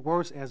to get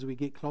worse as we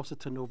get closer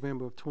to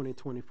November of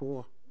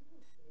 2024.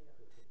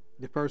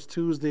 The first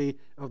Tuesday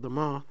of the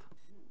month.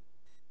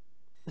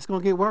 It's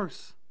going to get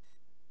worse.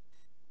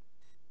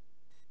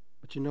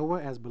 But you know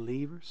what? As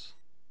believers,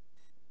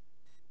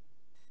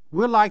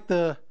 We're like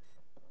the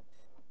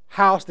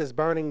house that's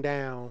burning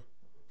down.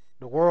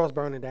 The world's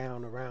burning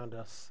down around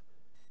us.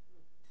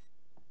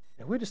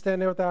 And we're just standing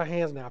there with our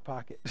hands in our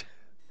pocket.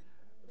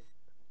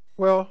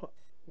 Well,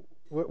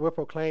 we're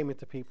proclaiming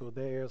to people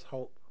there's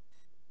hope.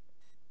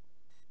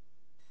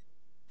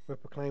 We're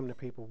proclaiming to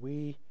people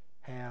we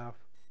have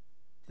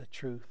the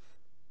truth.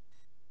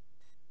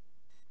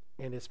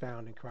 And it's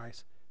found in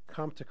Christ.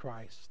 Come to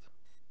Christ.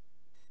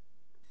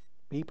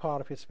 Be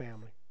part of his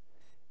family.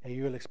 And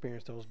you'll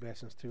experience those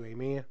blessings too.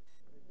 Amen.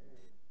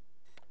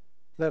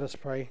 Let us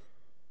pray.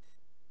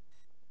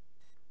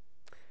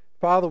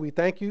 Father, we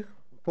thank you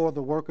for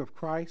the work of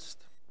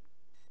Christ.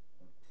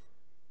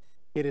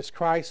 It is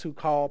Christ who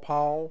called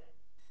Paul.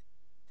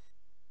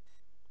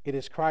 It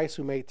is Christ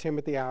who made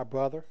Timothy our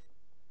brother.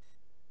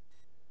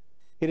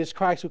 It is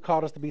Christ who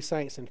called us to be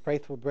saints and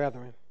faithful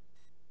brethren.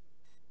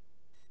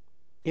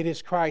 It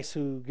is Christ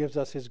who gives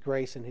us his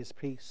grace and his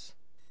peace.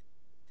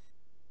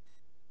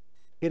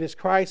 It is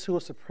Christ who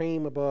is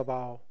supreme above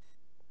all.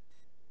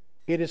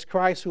 It is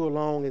Christ who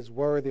alone is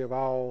worthy of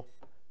all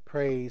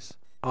praise,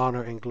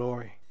 honor, and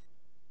glory.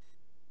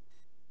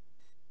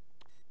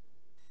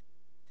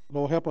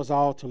 Lord, help us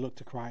all to look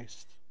to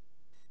Christ.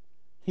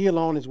 He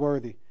alone is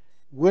worthy.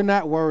 We're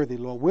not worthy,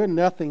 Lord. We're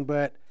nothing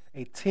but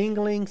a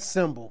tingling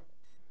cymbal.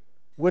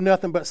 We're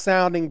nothing but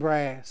sounding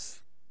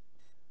brass.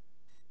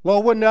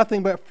 Lord, we're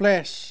nothing but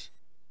flesh.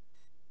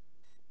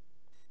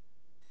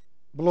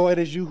 But Lord,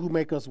 it is you who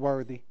make us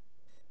worthy.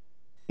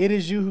 It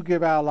is you who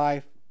gives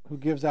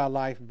our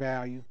life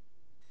value.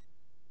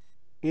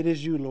 It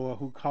is you, Lord,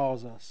 who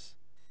calls us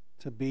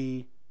to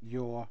be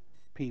your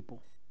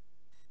people.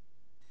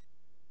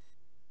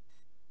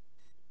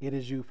 It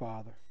is you,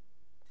 Father.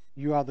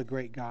 You are the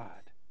great God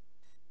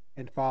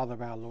and Father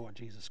of our Lord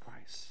Jesus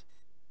Christ.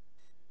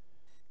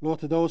 Lord,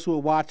 to those who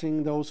are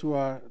watching, those who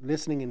are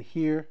listening and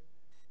here,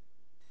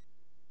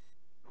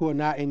 who are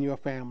not in your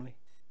family,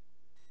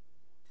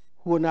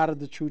 who are not of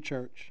the true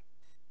church,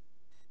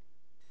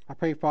 I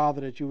pray,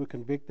 Father, that you would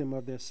convict them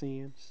of their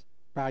sins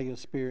by your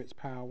Spirit's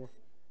power.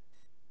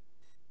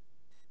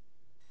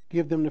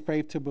 Give them the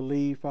faith to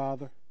believe,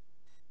 Father,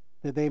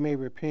 that they may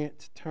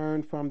repent,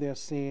 turn from their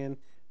sin,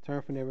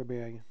 turn from their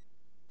rebellion,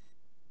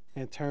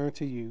 and turn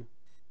to you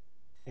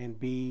and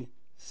be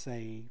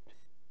saved.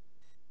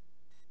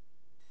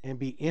 And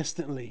be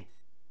instantly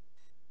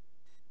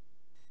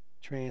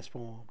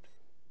transformed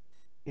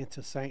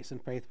into saints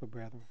and faithful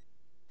brethren.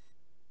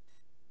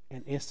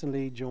 And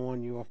instantly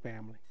join your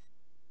family.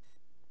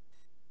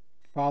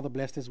 Father,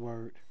 bless this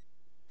word.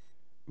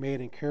 May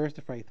it encourage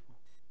the faithful.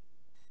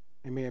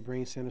 And may it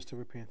bring sinners to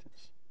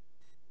repentance.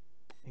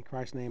 In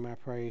Christ's name I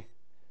pray.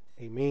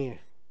 Amen.